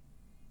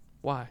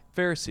 Why?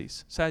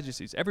 Pharisees,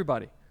 Sadducees,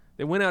 everybody.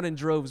 They went out in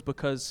droves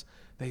because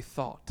they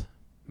thought,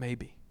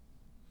 maybe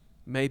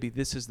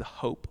this is the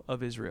hope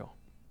of Israel.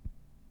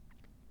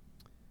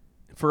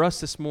 For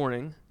us this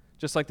morning,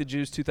 just like the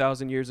Jews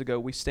 2,000 years ago,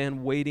 we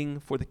stand waiting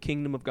for the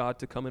kingdom of God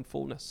to come in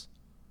fullness.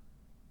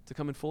 To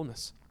come in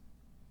fullness.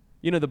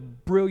 You know, the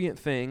brilliant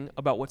thing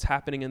about what's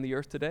happening in the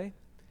earth today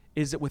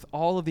is that with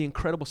all of the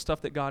incredible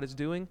stuff that God is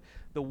doing,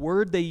 the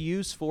word they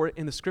use for it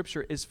in the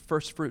scripture is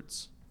first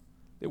fruits.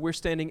 That we're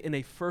standing in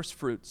a first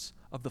fruits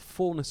of the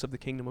fullness of the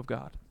kingdom of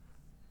God.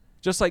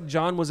 Just like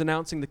John was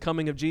announcing the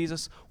coming of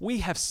Jesus, we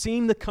have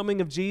seen the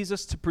coming of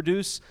Jesus to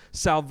produce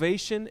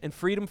salvation and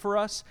freedom for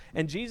us.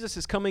 And Jesus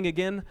is coming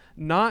again,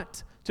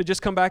 not to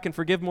just come back and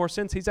forgive more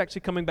sins. He's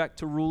actually coming back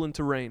to rule and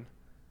to reign.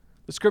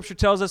 The scripture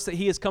tells us that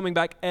he is coming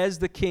back as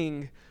the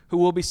king who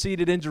will be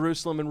seated in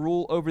Jerusalem and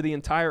rule over the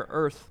entire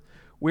earth.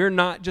 We're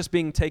not just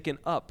being taken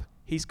up.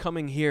 He's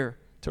coming here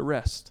to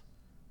rest.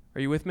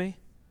 Are you with me?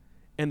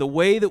 And the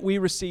way that we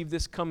receive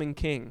this coming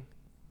king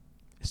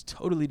is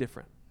totally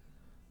different.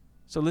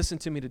 So listen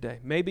to me today.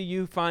 Maybe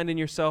you find in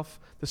yourself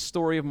the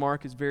story of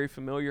Mark is very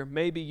familiar.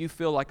 Maybe you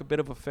feel like a bit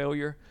of a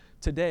failure.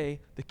 Today,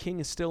 the king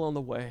is still on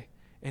the way,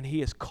 and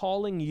he is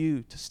calling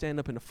you to stand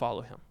up and to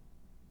follow him.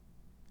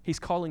 He's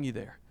calling you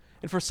there.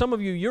 And for some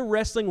of you, you're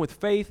wrestling with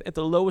faith at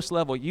the lowest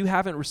level. You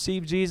haven't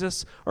received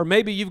Jesus, or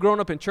maybe you've grown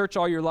up in church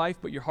all your life,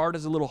 but your heart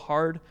is a little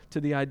hard to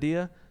the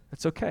idea.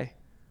 That's okay.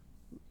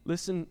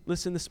 Listen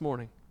this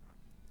morning.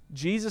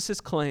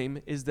 Jesus'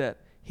 claim is that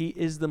he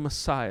is the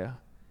Messiah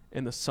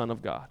and the Son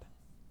of God.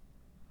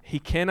 He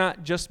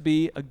cannot just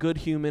be a good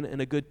human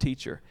and a good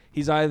teacher.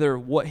 He's either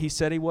what he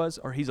said he was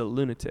or he's a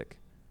lunatic.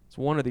 It's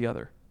one or the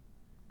other.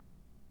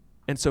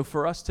 And so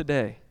for us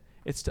today,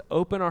 it's to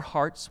open our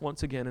hearts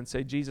once again and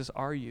say, Jesus,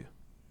 are you?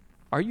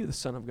 Are you the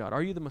Son of God?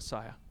 Are you the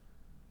Messiah?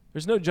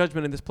 There's no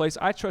judgment in this place.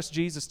 I trust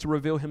Jesus to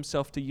reveal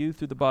himself to you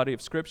through the body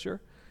of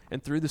Scripture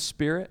and through the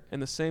Spirit in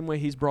the same way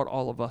he's brought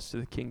all of us to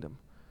the kingdom.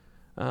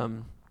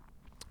 And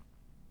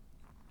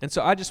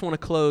so I just want to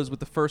close with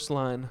the first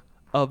line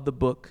of the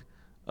book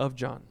of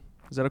John.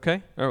 Is that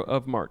okay? Or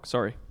of Mark,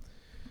 sorry.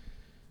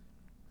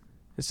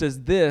 It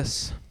says,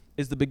 this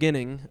is the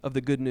beginning of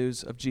the good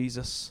news of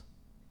Jesus,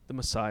 the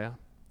Messiah,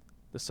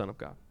 the Son of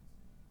God.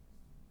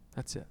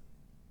 That's it.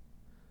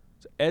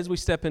 So as we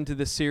step into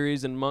this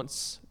series in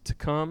months to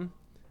come,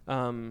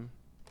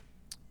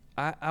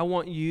 I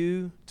want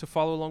you to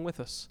follow along with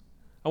us.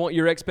 I want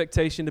your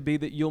expectation to be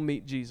that you'll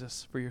meet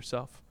Jesus for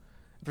yourself.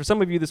 For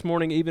some of you this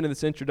morning, even in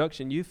this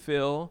introduction, you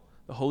feel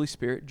the Holy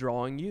Spirit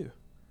drawing you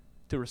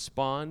to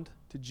respond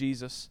to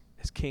Jesus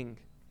as King.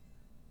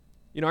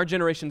 You know, our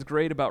generation's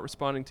great about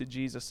responding to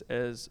Jesus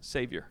as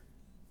Savior.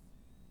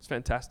 It's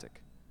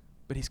fantastic.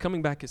 But he's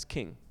coming back as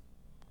King.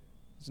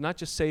 He's not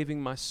just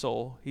saving my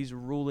soul, he's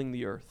ruling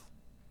the earth.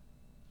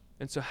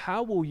 And so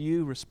how will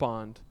you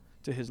respond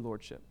to his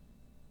lordship?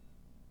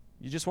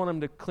 You just want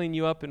him to clean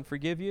you up and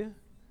forgive you?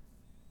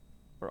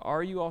 Or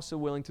are you also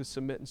willing to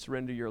submit and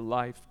surrender your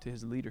life to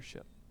his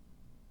leadership?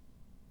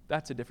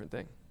 That's a different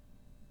thing.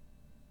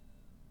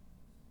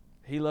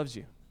 He loves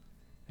you,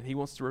 and he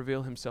wants to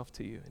reveal himself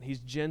to you. And he's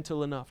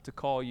gentle enough to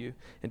call you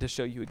and to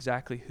show you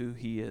exactly who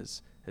he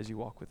is as you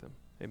walk with him.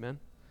 Amen?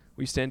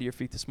 Will you stand to your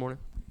feet this morning?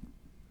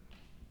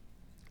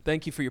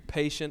 Thank you for your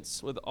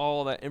patience with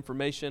all that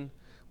information.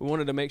 We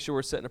wanted to make sure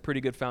we're setting a pretty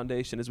good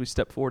foundation as we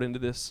step forward into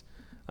this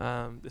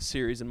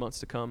series in months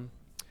to come.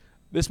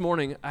 This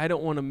morning, I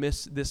don't want to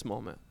miss this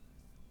moment.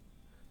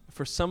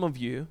 For some of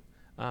you,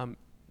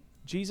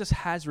 Jesus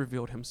has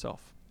revealed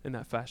himself in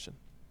that fashion.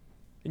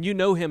 And you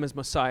know him as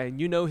Messiah, and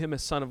you know him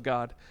as Son of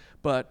God.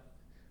 But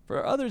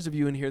for others of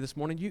you in here this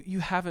morning, you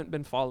haven't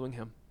been following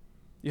him.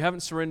 You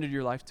haven't surrendered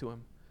your life to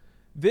him.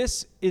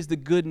 This is the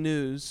good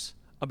news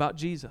about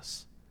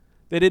Jesus.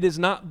 That it is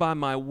not by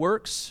my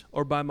works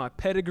or by my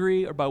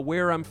pedigree or by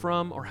where I'm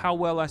from or how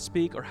well I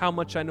speak or how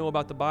much I know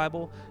about the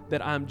Bible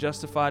that I'm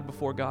justified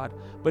before God.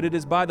 But it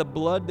is by the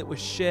blood that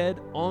was shed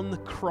on the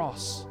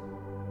cross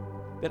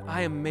that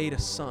I am made a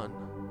son.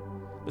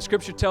 The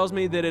scripture tells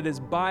me that it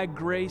is by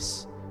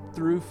grace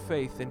through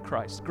faith in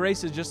Christ.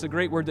 Grace is just a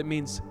great word that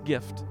means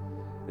gift.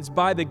 It's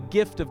by the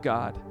gift of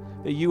God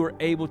that you are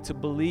able to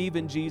believe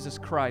in Jesus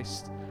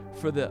Christ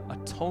for the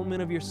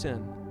atonement of your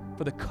sin,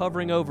 for the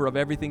covering over of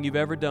everything you've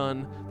ever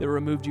done that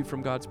removed you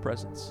from God's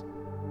presence.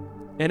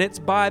 And it's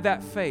by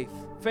that faith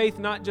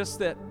not just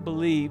that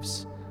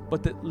believes,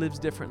 but that lives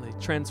differently,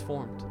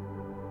 transformed.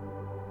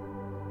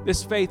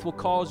 This faith will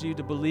cause you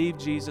to believe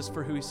Jesus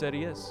for who he said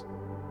he is.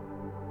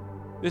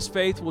 This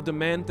faith will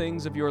demand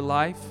things of your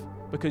life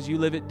because you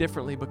live it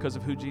differently because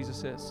of who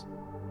Jesus is.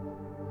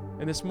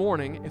 And this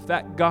morning, if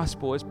that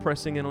gospel is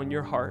pressing in on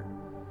your heart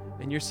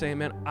and you're saying,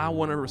 man, I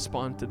want to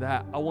respond to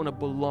that. I want to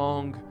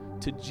belong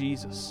to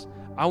Jesus.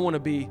 I want to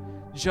be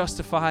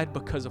justified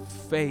because of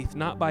faith,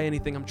 not by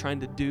anything I'm trying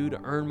to do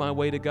to earn my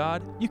way to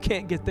God. You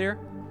can't get there.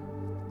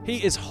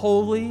 He is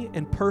holy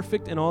and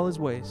perfect in all his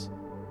ways.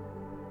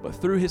 But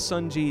through his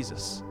Son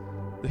Jesus,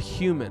 the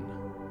human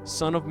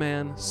Son of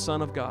Man,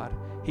 Son of God,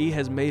 he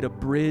has made a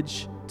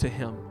bridge to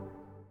him.